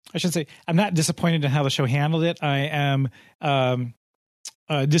 I should say I'm not disappointed in how the show handled it. I am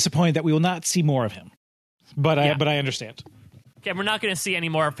disappointed that we will not see more of him. But I understand. Yeah, we're not going to see any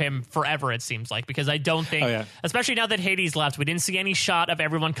more of him forever, it seems like, because I don't think, especially now that Hades left, we didn't see any shot of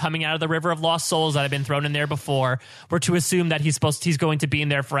everyone coming out of the River of Lost Souls that had been thrown in there before. We're to assume that he's going to be in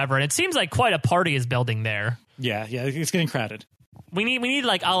there forever, and it seems like quite a party is building there. Yeah, it's getting crowded. We need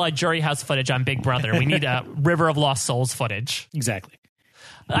like a la Jury House footage on Big Brother. We need a River of Lost Souls footage. Exactly.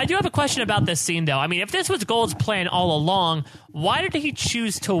 I do have a question about this scene, though. I mean, if this was Gold's plan all along, why did he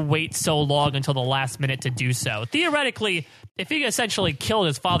choose to wait so long until the last minute to do so? Theoretically, if he essentially killed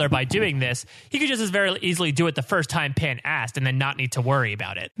his father by doing this, he could just as very easily do it the first time Pan asked and then not need to worry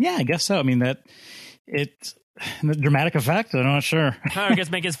about it. Yeah, I guess so. I mean, the dramatic effect, I'm not sure. I guess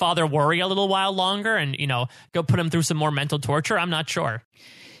make his father worry a little while longer and, go put him through some more mental torture. I'm not sure.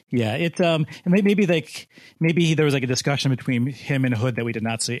 Yeah, and maybe there was like a discussion between him and Hood that we did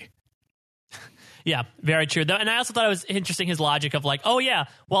not see. Yeah, very true. And I also thought it was interesting his logic of like, oh yeah,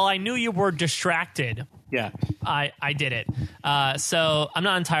 well I knew you were distracted. Yeah, I did it. So I'm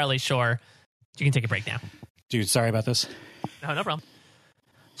not entirely sure. You can take a break now, dude. Sorry about this. No problem.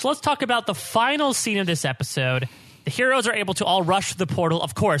 So let's talk about the final scene of this episode. The heroes are able to all rush to the portal,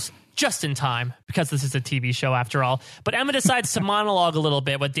 of course, just in time, because this is a TV show after all. But Emma decides to monologue a little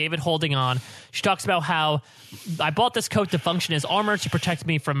bit with David holding on. She talks about how I bought this coat to function as armor to protect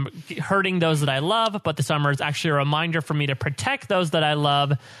me from hurting those that I love, but this armor is actually a reminder for me to protect those that I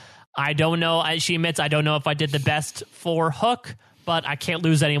love. I don't know, she admits, I don't know if I did the best for Hook, but I can't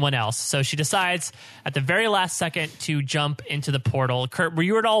lose anyone else. So she decides at the very last second to jump into the portal. Kurt, were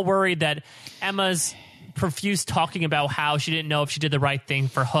you at all worried that Emma's profuse talking about how she didn't know if she did the right thing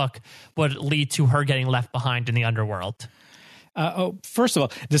for Hook would lead to her getting left behind in the underworld? First of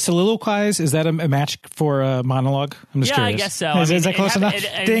all, the soliloquize, is that a match for a monologue? I'm just curious. I guess so. Is that close enough?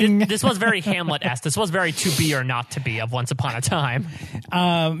 Ding. This was very Hamlet-esque. This was very to be or not to be of Once Upon a Time.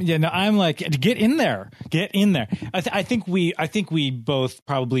 I'm like, get in there. I think we both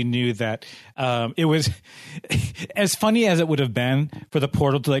probably knew that it was as funny as it would have been for the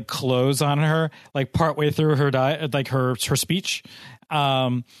portal to like close on her like partway through her her speech.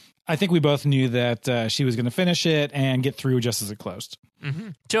 I think we both knew that she was going to finish it and get through just as it closed. Mm-hmm.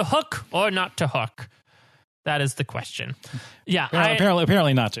 To Hook or not to Hook? That is the question. Yeah,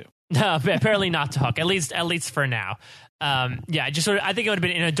 apparently not to. No, apparently not to Hook. At least for now. I think it would have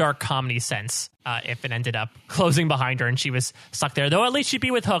been in a dark comedy sense if it ended up closing behind her and she was stuck there. Though at least she'd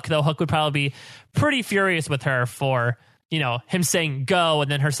be with Hook. Though Hook would probably be pretty furious with her for him saying go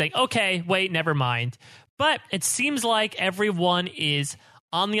and then her saying okay, wait, never mind. But it seems like everyone is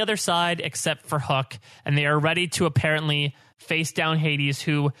on the other side except for Hook, and they are ready to apparently face down Hades,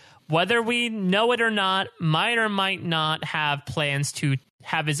 who, whether we know it or not, might or might not have plans to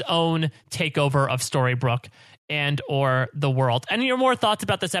have his own takeover of Storybrooke and or the world. Any more thoughts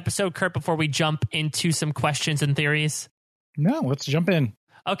about this episode, Kurt, before we jump into some questions and theories? No, let's jump in.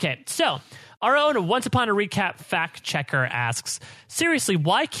 Okay, so our own Once Upon a Recap fact checker asks, seriously,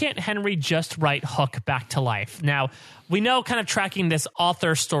 why can't Henry just write Hook back to life? Now, we know, kind of tracking this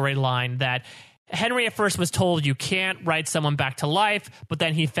author storyline, that Henry at first was told you can't write someone back to life, but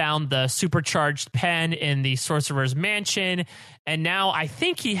then he found the supercharged pen in the Sorcerer's Mansion, and now I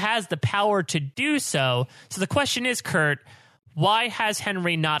think he has the power to do so. So the question is, Kurt, why has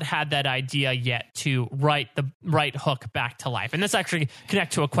Henry not had that idea yet to write Hook back to life? And this actually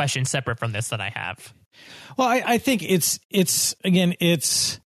connects to a question separate from this that I have. Well, I think it's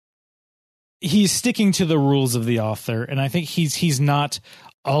he's sticking to the rules of the author, and I think he's not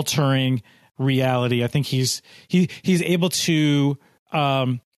altering reality. I think he's able to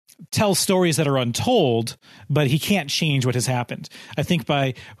tell stories that are untold, but he can't change what has happened. I think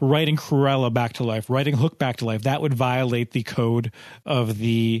by writing Cruella back to life, writing Hook back to life, that would violate the code of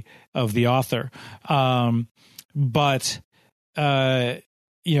the author. Writing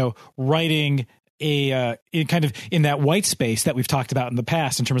in that white space that we've talked about in the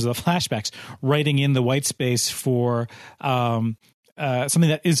past in terms of the flashbacks, writing in the white space for something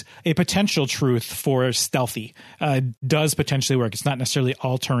that is a potential truth for Stealthy does potentially work. It's not necessarily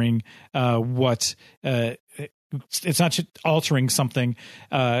altering what it's not altering something,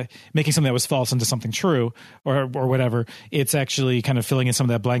 making something that was false into something true or whatever. It's actually kind of filling in some of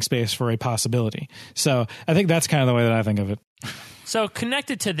that blank space for a possibility. So I think that's kind of the way that I think of it. So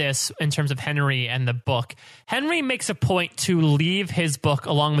connected to this in terms of Henry and the book, Henry makes a point to leave his book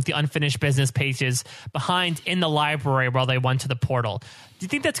along with the unfinished business pages behind in the library while they went to the portal. Do you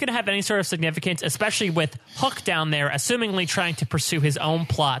think that's going to have any sort of significance, especially with Hook down there, assumingly trying to pursue his own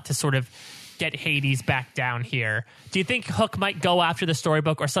plot to sort of get Hades back down here? Do you think Hook might go after the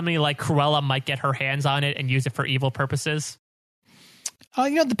storybook, or somebody like Cruella might get her hands on it and use it for evil purposes?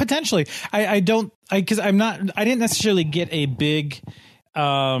 Potentially. I didn't necessarily get a big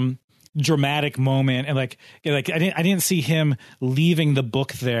dramatic moment, and like I didn't see him leaving the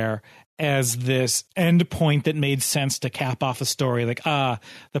book there as this end point that made sense to cap off a story. Like,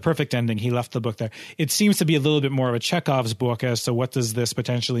 the perfect ending. He left the book there. It seems to be a little bit more of a Chekhov's book as to what does this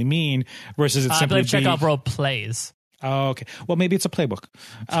potentially mean versus it simply I believe Chekhov wrote plays. Oh, okay. Well, maybe it's a playbook.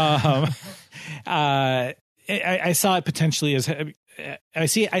 I saw it potentially as I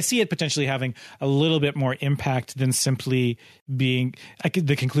see it potentially having a little bit more impact than simply being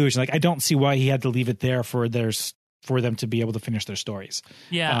the conclusion. Like, I don't see why he had to leave it there for them to be able to finish their stories.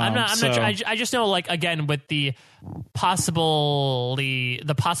 Yeah, I'm not sure. I just know, like, again, with the possible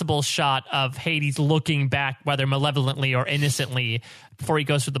shot of Hades looking back, whether malevolently or innocently, before he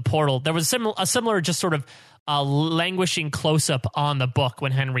goes through the portal, there was a similar just sort of languishing close-up on the book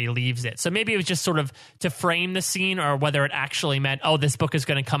when Henry leaves it. So maybe it was just sort of to frame the scene, or whether it actually meant, oh, this book is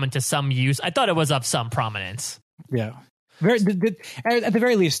going to come into some use. I thought it was of some prominence. Yeah. At the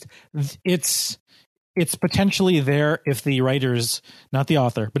very least, it's potentially there if the writers, not the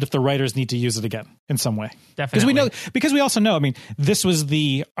author, but if the writers need to use it again in some way. Definitely. Because we also know, I mean, this was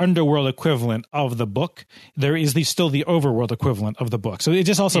the underworld equivalent of the book. There is still the overworld equivalent of the book. So it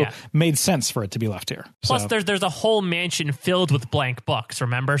just also made sense for it to be left here. Plus, there's a whole mansion filled with blank books,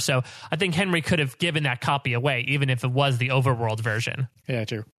 remember? So I think Henry could have given that copy away, even if it was the overworld version. Yeah,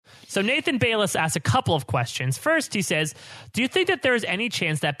 true. So Nathan Bayless asks a couple of questions. First, he says, do you think that there is any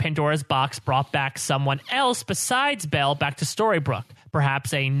chance that Pandora's Box brought back someone else besides Belle back to Storybrooke?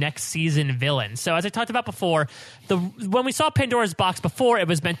 Perhaps a next season villain. So as I talked about before, when we saw Pandora's Box before, it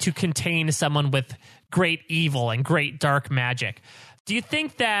was meant to contain someone with great evil and great dark magic. Do you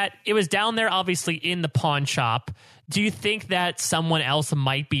think that it was down there, obviously, in the pawn shop? Do you think that someone else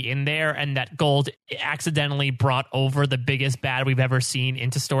might be in there and that Gold accidentally brought over the biggest bad we've ever seen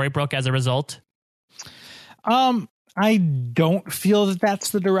into Storybrooke as a result? I don't feel that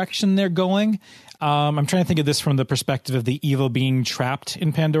that's the direction they're going. I'm trying to think of this from the perspective of the evil being trapped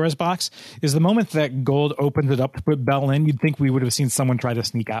in Pandora's Box. Is the moment that Gold opened it up to put Belle in, you'd think we would have seen someone try to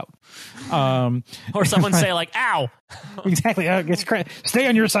sneak out. Or someone say, like, ow. Exactly. Stay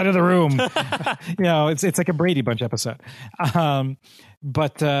on your side of the room. It's like a Brady Bunch episode.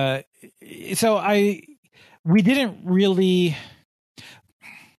 We didn't really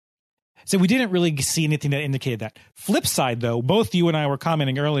see anything that indicated that. Flip side, though, both you and I were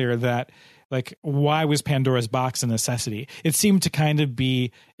commenting earlier that, like, why was Pandora's Box a necessity? It seemed to kind of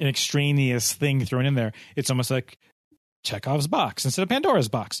be an extraneous thing thrown in there. It's almost like Chekhov's box instead of Pandora's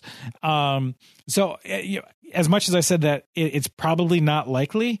box. As much as I said that it's probably not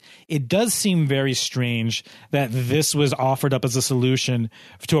likely, it does seem very strange that this was offered up as a solution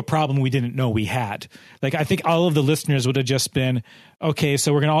to a problem we didn't know we had. Like, I think all of the listeners would have just been, okay,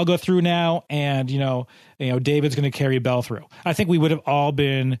 so we're going to all go through now, and David's going to carry Belle through. I think we would have all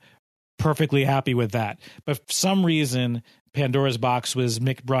been perfectly happy with that. But for some reason, Pandora's Box was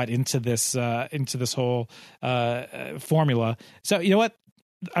brought into this whole formula. So you know what?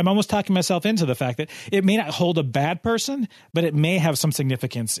 I'm almost talking myself into the fact that it may not hold a bad person, but it may have some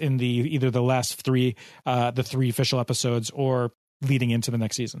significance in either the last three official episodes or leading into the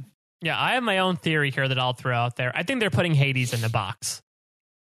next season. Yeah, I have my own theory here that I'll throw out there. I think they're putting Hades in the box.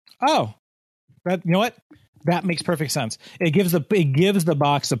 Oh, but you know what? That makes perfect sense. It gives the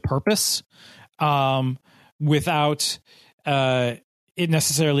box a purpose, without it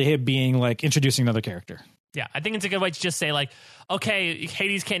necessarily being like introducing another character. Yeah, I think it's a good way to just say, like, okay,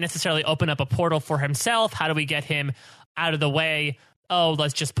 Hades can't necessarily open up a portal for himself. How do we get him out of the way? Oh,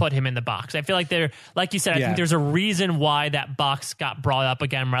 let's just put him in the box. I feel like like you said, I think there's a reason why that box got brought up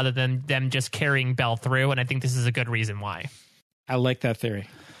again rather than them just carrying Belle through. And I think this is a good reason why. I like that theory.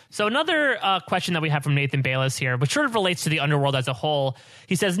 So another question that we have from Nathan Bayless here, which sort of relates to the Underworld as a whole.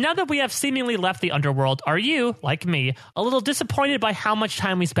 He says, now that we have seemingly left the Underworld, are you, like me, a little disappointed by how much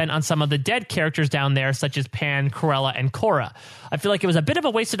time we spent on some of the dead characters down there, such as Pan, Cruella, and Korra? I feel like it was a bit of a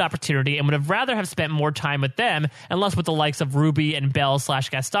wasted opportunity and would have rather have spent more time with them and less with the likes of Ruby and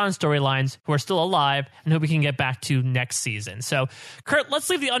Belle/Gaston storylines who are still alive and who we can get back to next season. So, Kurt, let's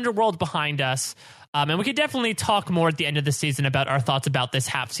leave the Underworld behind us. And we could definitely talk more at the end of the season about our thoughts about this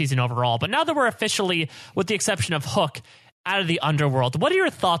half season overall. But now that we're officially, with the exception of Hook, out of the Underworld, what are your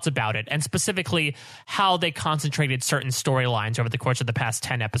thoughts about it? And specifically, how they concentrated certain storylines over the course of the past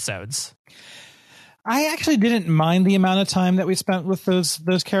 10 episodes? I actually didn't mind the amount of time that we spent with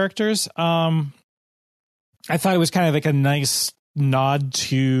those characters. I thought it was kind of like a nice nod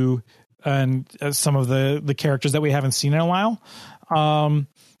to some of the characters that we haven't seen in a while.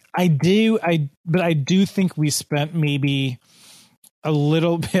 I do think we spent maybe a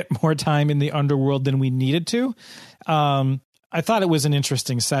little bit more time in the Underworld than we needed to. I thought it was an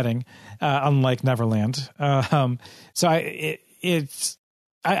interesting setting, unlike Neverland. So I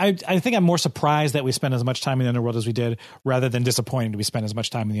think I'm more surprised that we spent as much time in the Underworld as we did, rather than disappointed we spent as much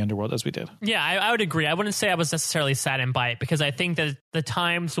time in the Underworld as we did. Yeah, I would agree. I wouldn't say I was necessarily saddened by it, because I think that the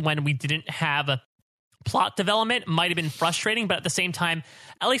times when we didn't have a plot development might have been frustrating, but at the same time,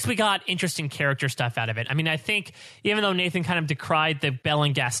 at least we got interesting character stuff out of it. I mean, I think even though Nathan kind of decried the Belle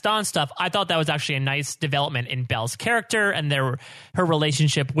and Gaston stuff, I thought that was actually a nice development in Belle's character and her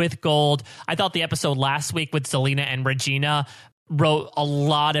relationship with Gold. I thought the episode last week with Zelena and Regina wrote a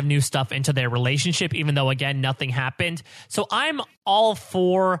lot of new stuff into their relationship, even though, again, nothing happened. So I'm all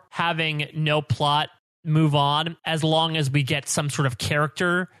for having no plot move on, as long as we get some sort of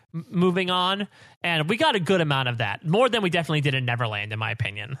character moving on. And we got a good amount of that, more than we definitely did in Neverland, in my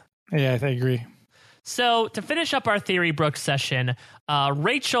opinion. Yeah, I agree. So to finish up our Theory Brooks session,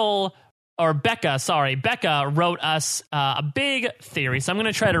 Becca wrote us a big theory, so I'm going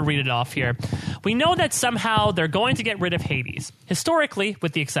to try to read it off here. We know that somehow they're going to get rid of Hades. Historically,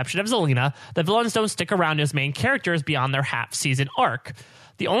 with the exception of Zelena, the villains don't stick around as main characters beyond their half-season arc.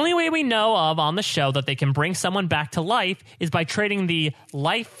 The only way we know of on the show that they can bring someone back to life is by trading the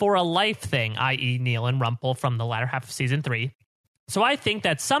life for a life thing, i.e. Neil and Rumple from the latter half of season 3. So I think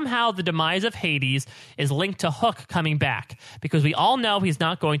that somehow the demise of Hades is linked to Hook coming back, because we all know he's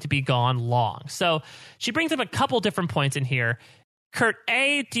not going to be gone long. So she brings up a couple different points in here. Kurt,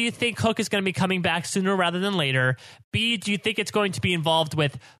 A, do you think Hook is going to be coming back sooner rather than later? B, do you think it's going to be involved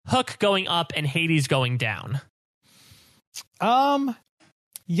with Hook going up and Hades going down?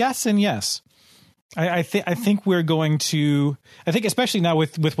 Yes and yes. I think we're going to. I think especially now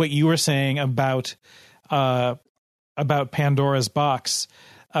with what you were saying about Pandora's box.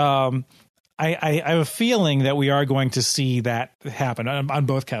 I have a feeling that we are going to see that happen on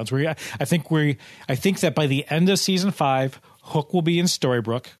both counts. I think that by the end of season 5, Hook will be in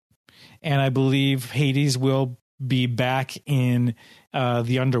Storybrooke, and I believe Hades will be back in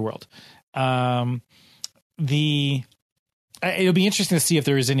the Underworld. It'll be interesting to see if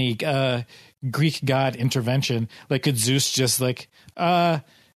there is any Greek god intervention. Like, could Zeus just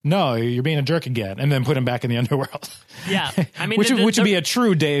no, you're being a jerk again, and then put him back in the Underworld? Yeah, I mean, which would be a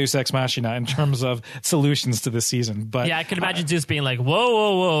true Deus Ex Machina in terms of solutions to this season. But yeah, I could imagine Zeus being like,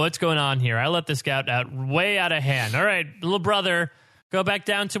 whoa, what's going on here? I let this get out way out of hand. All right, little brother, go back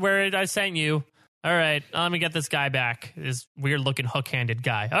down to where I sent you. All right, let me get this guy back, this weird-looking hook-handed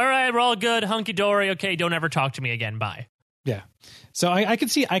guy. All right, we're all good, hunky-dory. Okay, don't ever talk to me again. Bye. Yeah, so I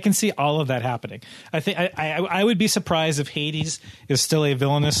can see all of that happening. I think I would be surprised if Hades is still a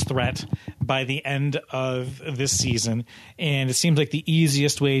villainous threat by the end of this season, and it seems like the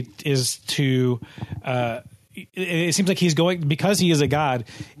easiest way is to. It seems like he's going, because he is a god.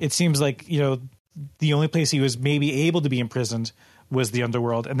 It seems like, the only place he was maybe able to be imprisoned was the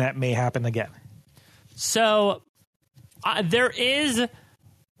Underworld, and that may happen again. So there is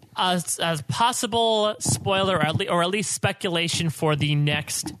a possible spoiler, or at least speculation for the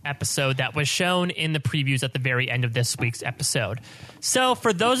next episode that was shown in the previews at the very end of this week's episode. So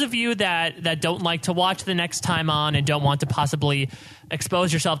for those of you that don't like to watch the next time on and don't want to possibly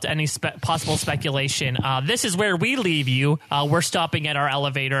expose yourself to any possible speculation, this is where we leave you. We're stopping at our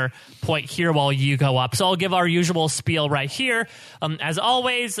elevator point here while you go up. So I'll give our usual spiel right here. As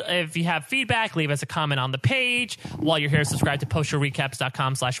always, if you have feedback, leave us a comment on the page. While you're here, subscribe to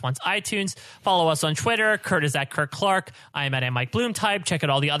postshowrecaps.com/once-iTunes. Follow us on Twitter. Kurt is at Kurt Clark. I am at Mike Bloomtype. Check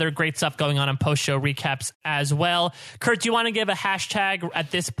out all the other great stuff going on Post Show Recaps as well. Kurt, do you want to give a hashtag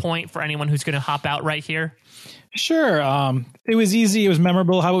at this point for anyone who's going to hop out right here? Sure. It was easy. It was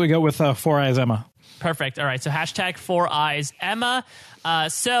memorable. How about we go with Four Eyes Emma? Perfect. All right. So hashtag 4eyes Emma.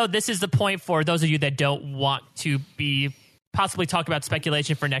 So this is the point for those of you that don't want to be possibly talk about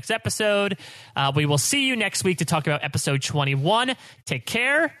speculation for next episode. We will see you next week to talk about episode 21. Take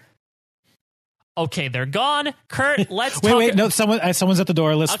care. Okay, they're gone. Kurt, let's talk. Wait, no, someone's at the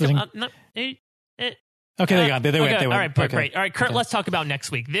door listening. Okay, they're gone. They went. All right, okay. Great. All right, Kurt, let's talk about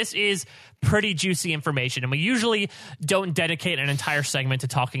next week. This is pretty juicy information, and we usually don't dedicate an entire segment to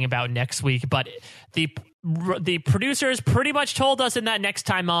talking about next week, but the producers pretty much told us in that next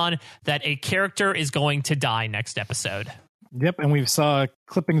time on that a character is going to die next episode. Yep, and we saw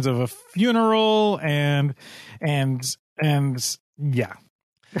clippings of a funeral and yeah.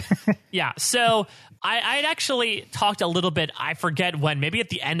 Yeah, so I'd actually talked a little bit, I forget when, maybe at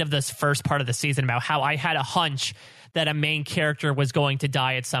the end of this first part of the season, about how I had a hunch that a main character was going to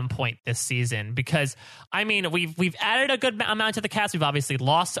die at some point this season, because I mean we've added a good amount to the cast. We've obviously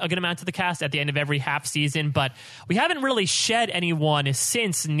lost a good amount to the cast at the end of every half season, but we haven't really shed anyone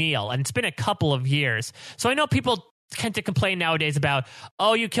since Neil, and it's been a couple of years. So I know people tend to complain nowadays about,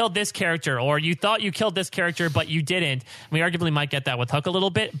 oh, you killed this character, or you thought you killed this character but you didn't. We arguably might get that with Hook a little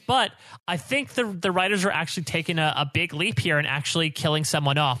bit, but I think the writers are actually taking a big leap here and actually killing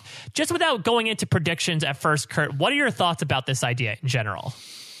someone off. Just without going into predictions at first, Kurt, what are your thoughts about this idea in general?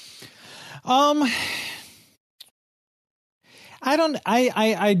 I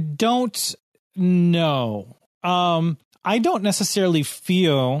don't know. I don't necessarily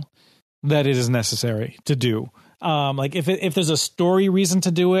feel that it is necessary to do. Like if there's a story reason to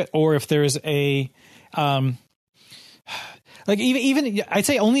do it, or if there's a like even I'd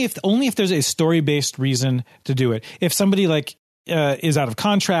say only if there's a story based reason to do it. If somebody like is out of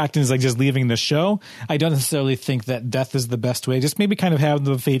contract and is like just leaving the show, I don't necessarily think that death is the best way. Just maybe kind of have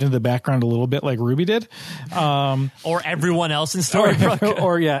them fade into the background a little bit, like Ruby did, or everyone else in Storybrooke,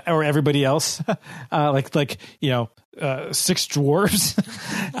 or everybody else, like Six Dwarves.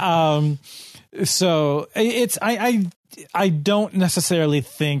 So it's I don't necessarily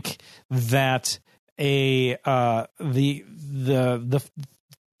think that the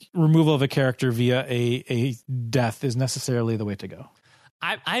removal of a character via a death is necessarily the way to go.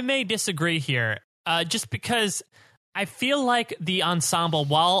 I may disagree here, just because I feel like the ensemble,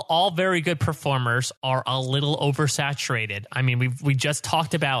 while all very good performers, are a little oversaturated. I mean, we just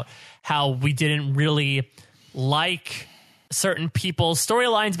talked about how we didn't really like certain people's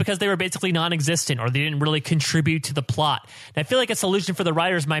storylines because they were basically non-existent, or they didn't really contribute to the plot. And I feel like a solution for the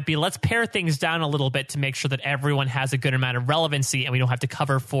writers might be, let's pare things down a little bit to make sure that everyone has a good amount of relevancy and we don't have to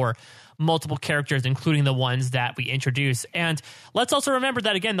cover for multiple characters, including the ones that we introduce. And let's also remember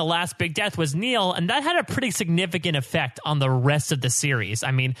that, again, the last big death was Neil, and that had a pretty significant effect on the rest of the series.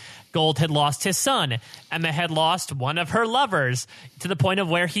 I mean, Gold had lost his son. Emma had lost one of her lovers, to the point of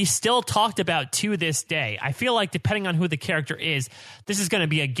where he still talked about to this day. I feel like, depending on who the character is, this is going to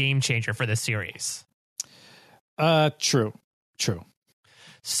be a game changer for this series. True.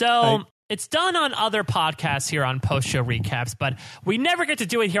 So it's done on other podcasts here on post-show recaps, but we never get to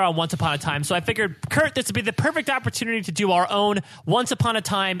do it here on Once Upon a Time. So I figured, Kurt, this would be the perfect opportunity to do our own Once Upon a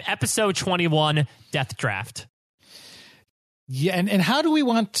Time episode 21 Death Draft. Yeah, and how do we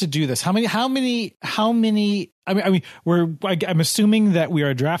want to do this? How many? I mean, I'm assuming that we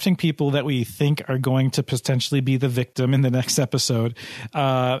are drafting people that we think are going to potentially be the victim in the next episode.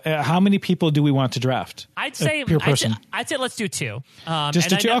 How many people do we want to draft? I'd say let's do two. Just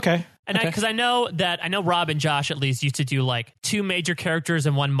do two. Okay. And because I know Rob and Josh at least used to do like two major characters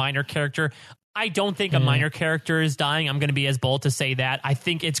and one minor character. I don't think a minor character is dying. I'm going to be as bold to say that. I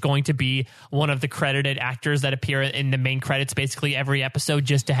think it's going to be one of the credited actors that appear in the main credits basically every episode,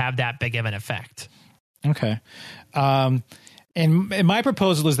 just to have that big of an effect. Okay. And my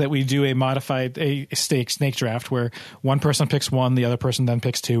proposal is that we do a modified snake draft where one person picks one, the other person then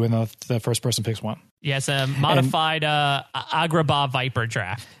picks two, and the first person picks one. Yes, a modified Agrabah Viper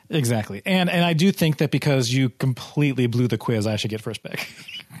draft. Exactly. And I do think that because you completely blew the quiz, I should get first pick.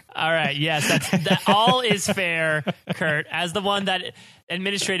 All right. Yes, that all is fair, Kurt. As the one that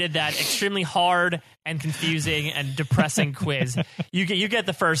administrated that extremely hard and confusing and depressing quiz, you get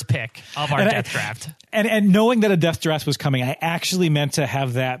the first pick of our death draft. And knowing that a death draft was coming, I actually meant to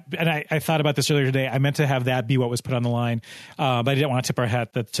have that. And I thought about this earlier today. I meant to have that be what was put on the line, but I didn't want to tip our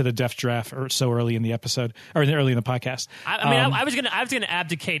hat to the death draft so early in the episode, or early in the podcast. I was gonna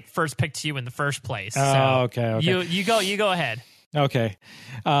abdicate first pick to you in the first place. So okay. You go ahead. Okay.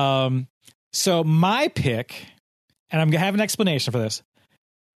 So my pick, and I'm going to have an explanation for this,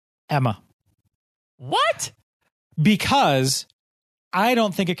 Emma. What? Because I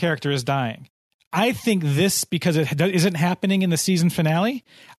don't think a character is dying. I think this, because it isn't happening in the season finale,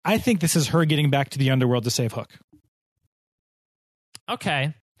 I think this is her getting back to the underworld to save Hook.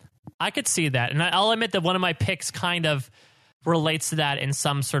 Okay. I could see that. And I'll admit that one of my picks kind of relates to that in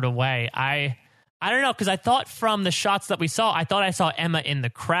some sort of way. I don't know, because I thought from the shots that we saw, I thought I saw Emma in the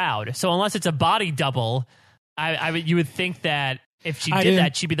crowd. So unless it's a body double, you would think that if she did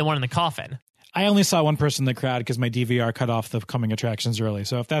that, she'd be the one in the coffin. I only saw one person in the crowd because my DVR cut off the coming attractions early.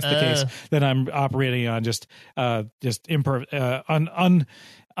 So if that's the case, then I'm operating on just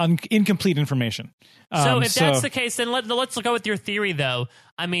incomplete information. So if that's the case, then let's go with your theory, though.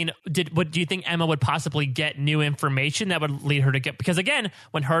 I mean, do you think Emma would possibly get new information that would lead her to get? Because again,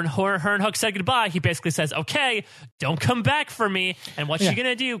 when her and Hook said goodbye, he basically says, "Okay, don't come back for me." And what's she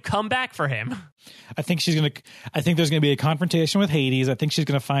gonna do? Come back for him? I think there's gonna be a confrontation with Hades. I think she's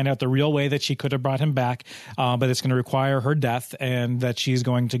gonna find out the real way that she could have brought him back, but it's gonna require her death, and that she's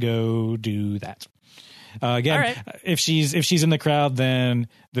going to go do that. Again, right. if she's in the crowd, then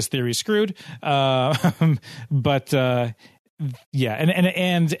this theory is screwed. But yeah,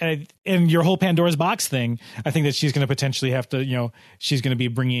 and your whole Pandora's box thing, I think that she's going to potentially have to, she's going to be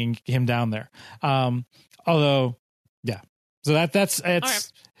bringing him down there. Although, yeah, so that's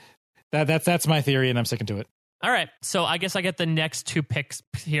my theory, and I'm sticking to it. All right, so I guess I get the next two picks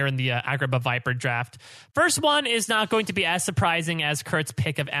here in the Agrabah Viper draft. First one is not going to be as surprising as Kurt's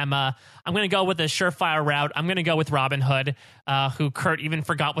pick of Emma. I'm going to go with a surefire route. I'm going to go with Robin Hood, who Kurt even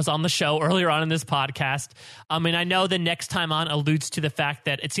forgot was on the show earlier on in this podcast. And I know the next time on alludes to the fact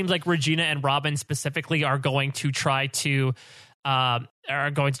that it seems like Regina and Robin specifically are going to try to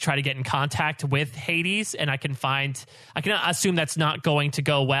get in contact with Hades, and I can assume that's not going to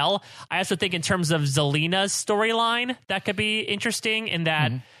go well. I also think in terms of Zelina's storyline, that could be interesting in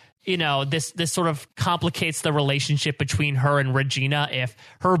that, this sort of complicates the relationship between her and Regina if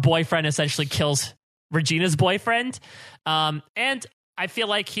her boyfriend essentially kills Regina's boyfriend. And I feel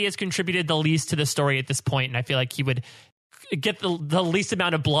like he has contributed the least to the story at this point, and I feel like he would get the least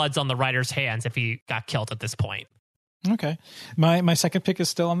amount of bloods on the writer's hands if he got killed at this point. Okay. My second pick is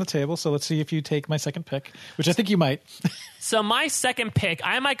still on the table, so let's see if you take my second pick, which I think you might. So my second pick,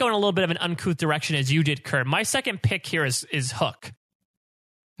 I might go in a little bit of an uncouth direction as you did, Kurt. My second pick here is Hook.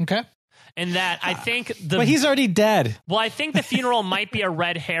 Okay. In that I think but he's already dead. Well, I think the funeral might be a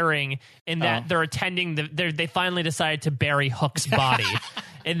red herring in that they're attending they finally decided to bury Hook's body.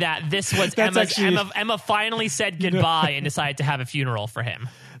 In that this was Emma finally said goodbye and decided to have a funeral for him.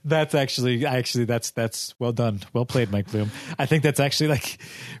 That's actually that's well done. Well played, Mike Bloom. I think that's actually like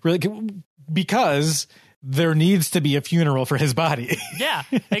really because there needs to be a funeral for his body. Yeah,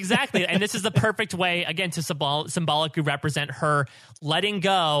 exactly. And this is the perfect way, again, to symbolically represent her letting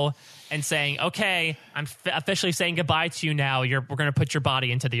go and saying, okay, I'm officially saying goodbye to you now. We're going to put your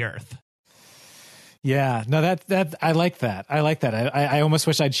body into the earth. Yeah, no, that I like that. I almost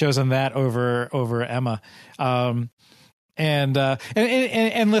wish I'd chosen that over Emma.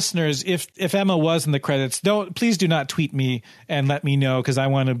 And listeners, if Emma was in the credits, please do not tweet me and let me know, because I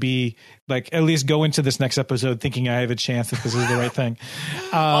want to be like, at least go into this next episode thinking I have a chance if this is the right thing.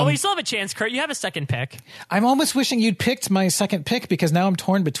 Well, you still have a chance, Kurt. You have a second pick. I'm almost wishing you'd picked my second pick, because now I'm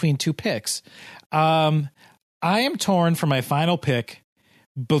torn between two picks. I am torn for my final pick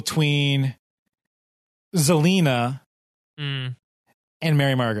between Zelina and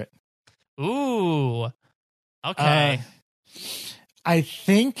Mary Margaret. Ooh. Okay. I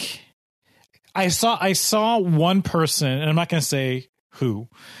think I saw one person, and I'm not going to say who,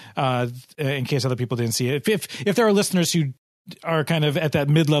 in case other people didn't see it. If there are listeners who are kind of at that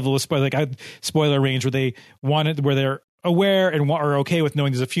mid-level of spoiler range where they're aware and are okay with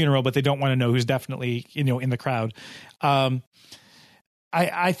knowing there's a funeral, but they don't want to know who's definitely in the crowd.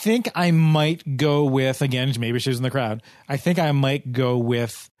 I think I might go with, again, maybe she was in the crowd. I think I might go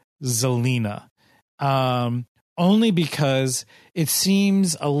with Zelina. Only because it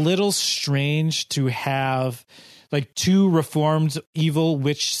seems a little strange to have like two reformed evil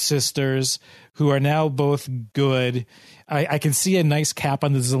witch sisters who are now both good. I can see a nice cap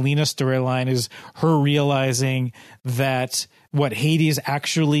on the Zelina storyline is her realizing that what Hades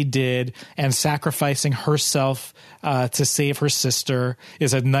actually did and sacrificing herself to save her sister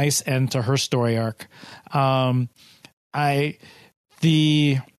is a nice end to her story arc.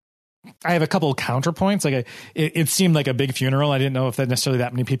 I have a couple of counterpoints. Like it seemed like a big funeral. I didn't know if that necessarily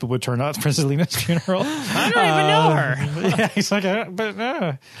that many people would turn out for Zelina's funeral. I don't even know her. Yeah, he's like,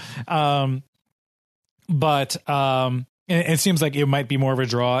 but it seems like it might be more of a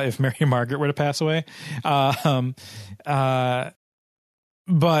draw if Mary Margaret were to pass away. But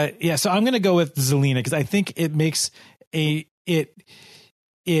yeah, so I'm going to go with Zelina because I think it makes it's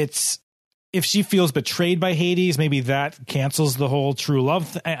if she feels betrayed by Hades, maybe that cancels the whole true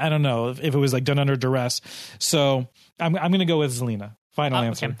love. I don't know if it was like done under duress. So I'm going to go with Zelina. Final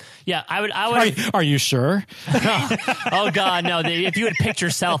answer. Okay. Yeah, I would. Are you sure? Oh God, no! If you had picked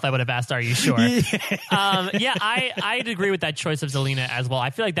yourself, I would have asked, "Are you sure?" I'd agree with that choice of Zelina as well. I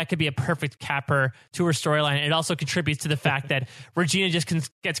feel like that could be a perfect capper to her storyline. It also contributes to the fact that Regina just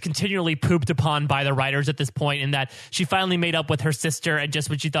gets continually pooped upon by the writers at this point, in that she finally made up with her sister, and just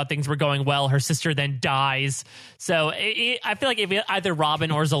when she thought things were going well, her sister then dies. So I feel like if either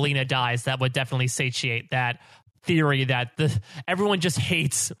Robin or Zelina dies, that would definitely satiate that theory that everyone just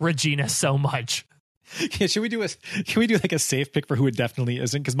hates Regina so much. Yeah, should we do like a safe pick for who it definitely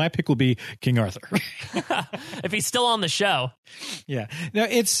isn't? Because my pick will be King Arthur. If he's still on the show. Yeah. No,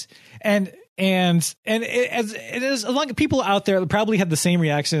 it's and it is, along people out there probably had the same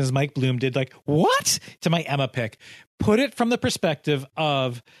reaction as Mike Bloom did, like, what? To my Emma pick. Put it from the perspective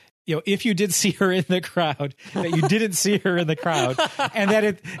of, if you did see her in the crowd, that you didn't see her in the crowd, and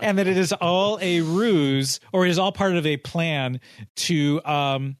that it is all a ruse, or it is all part of a plan to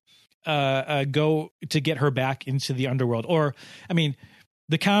go to get her back into the underworld. Or, I mean,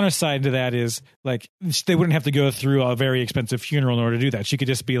 the counter side to that is, like, they wouldn't have to go through a very expensive funeral in order to do that. She could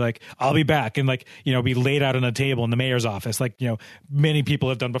just be like, I'll be back, and, like, be laid out on a table in the mayor's office, like, many people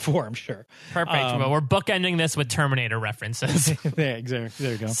have done before, I'm sure. Perfect. Well, we're bookending this with Terminator references. There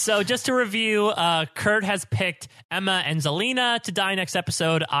you go. So just to review, Kurt has picked Emma and Zelina to die next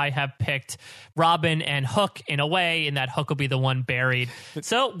episode. I have picked Robin and Hook in a way, and that Hook will be the one buried.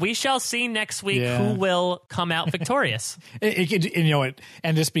 So we shall see next week who will come out victorious.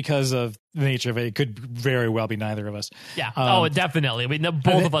 And just because of the nature of it could very well be neither of us. Yeah. Definitely.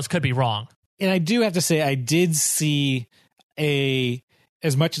 Both of us could be wrong. And I do have to say, I did see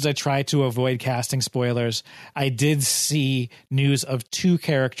as much as I try to avoid casting spoilers, I did see news of 2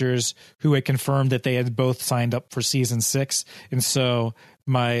 characters who had confirmed that they had both signed up for season 6. And so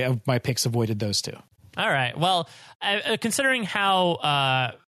my picks avoided those 2. All right. Well, considering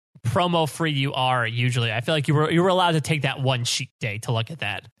how promo free you are usually, I feel like you were allowed to take that one cheat day to look at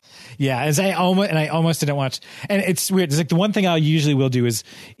that. Yeah, I almost didn't watch, and it's weird. It's like the one thing I usually will do is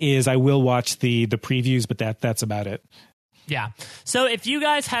I will watch the previews, but that's about it. Yeah. So if you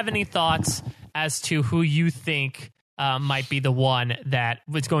guys have any thoughts as to who you think might be the one that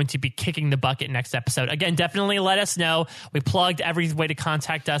was going to be kicking the bucket next episode, again, definitely let us know. We plugged every way to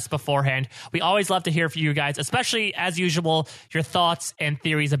contact us beforehand. We always love to hear from you guys, especially, as usual, your thoughts and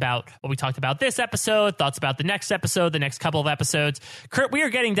theories about what we talked about this episode, thoughts about the next episode, the next couple of episodes. Kurt, we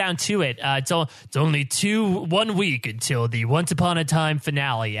are getting down to it. It's only 1 week until the Once Upon a Time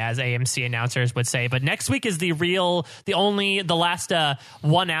finale, as AMC announcers would say. But next week is the last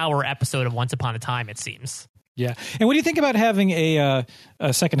 1 hour episode of Once Upon a Time, it seems. Yeah. And what do you think about having a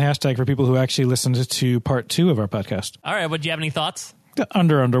second hashtag for people who actually listened to part 2 of our podcast? All right. Would you have any thoughts?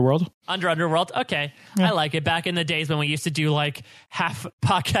 Underworld. Underworld. Okay. Yeah. I like it. Back in the days when we used to do like half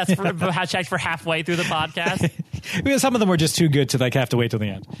podcasts for hashtags for halfway through the podcast. Because some of them were just too good to like have to wait till the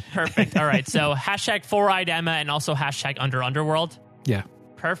end. Perfect. All right. So hashtag 4-eyed Emma and also hashtag Underworld. Yeah.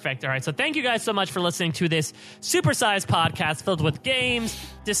 Perfect. All right. So thank you guys so much for listening to this supersized podcast filled with games,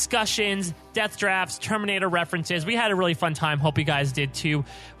 discussions, death drafts, Terminator references. We had a really fun time. Hope you guys did too.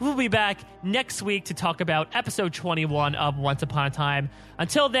 We'll be back next week to talk about episode 21 of Once Upon a Time.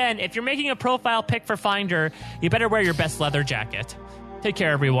 Until then, if you're making a profile pic for Finder, you better wear your best leather jacket. Take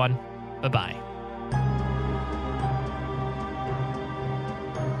care, everyone. Bye-bye.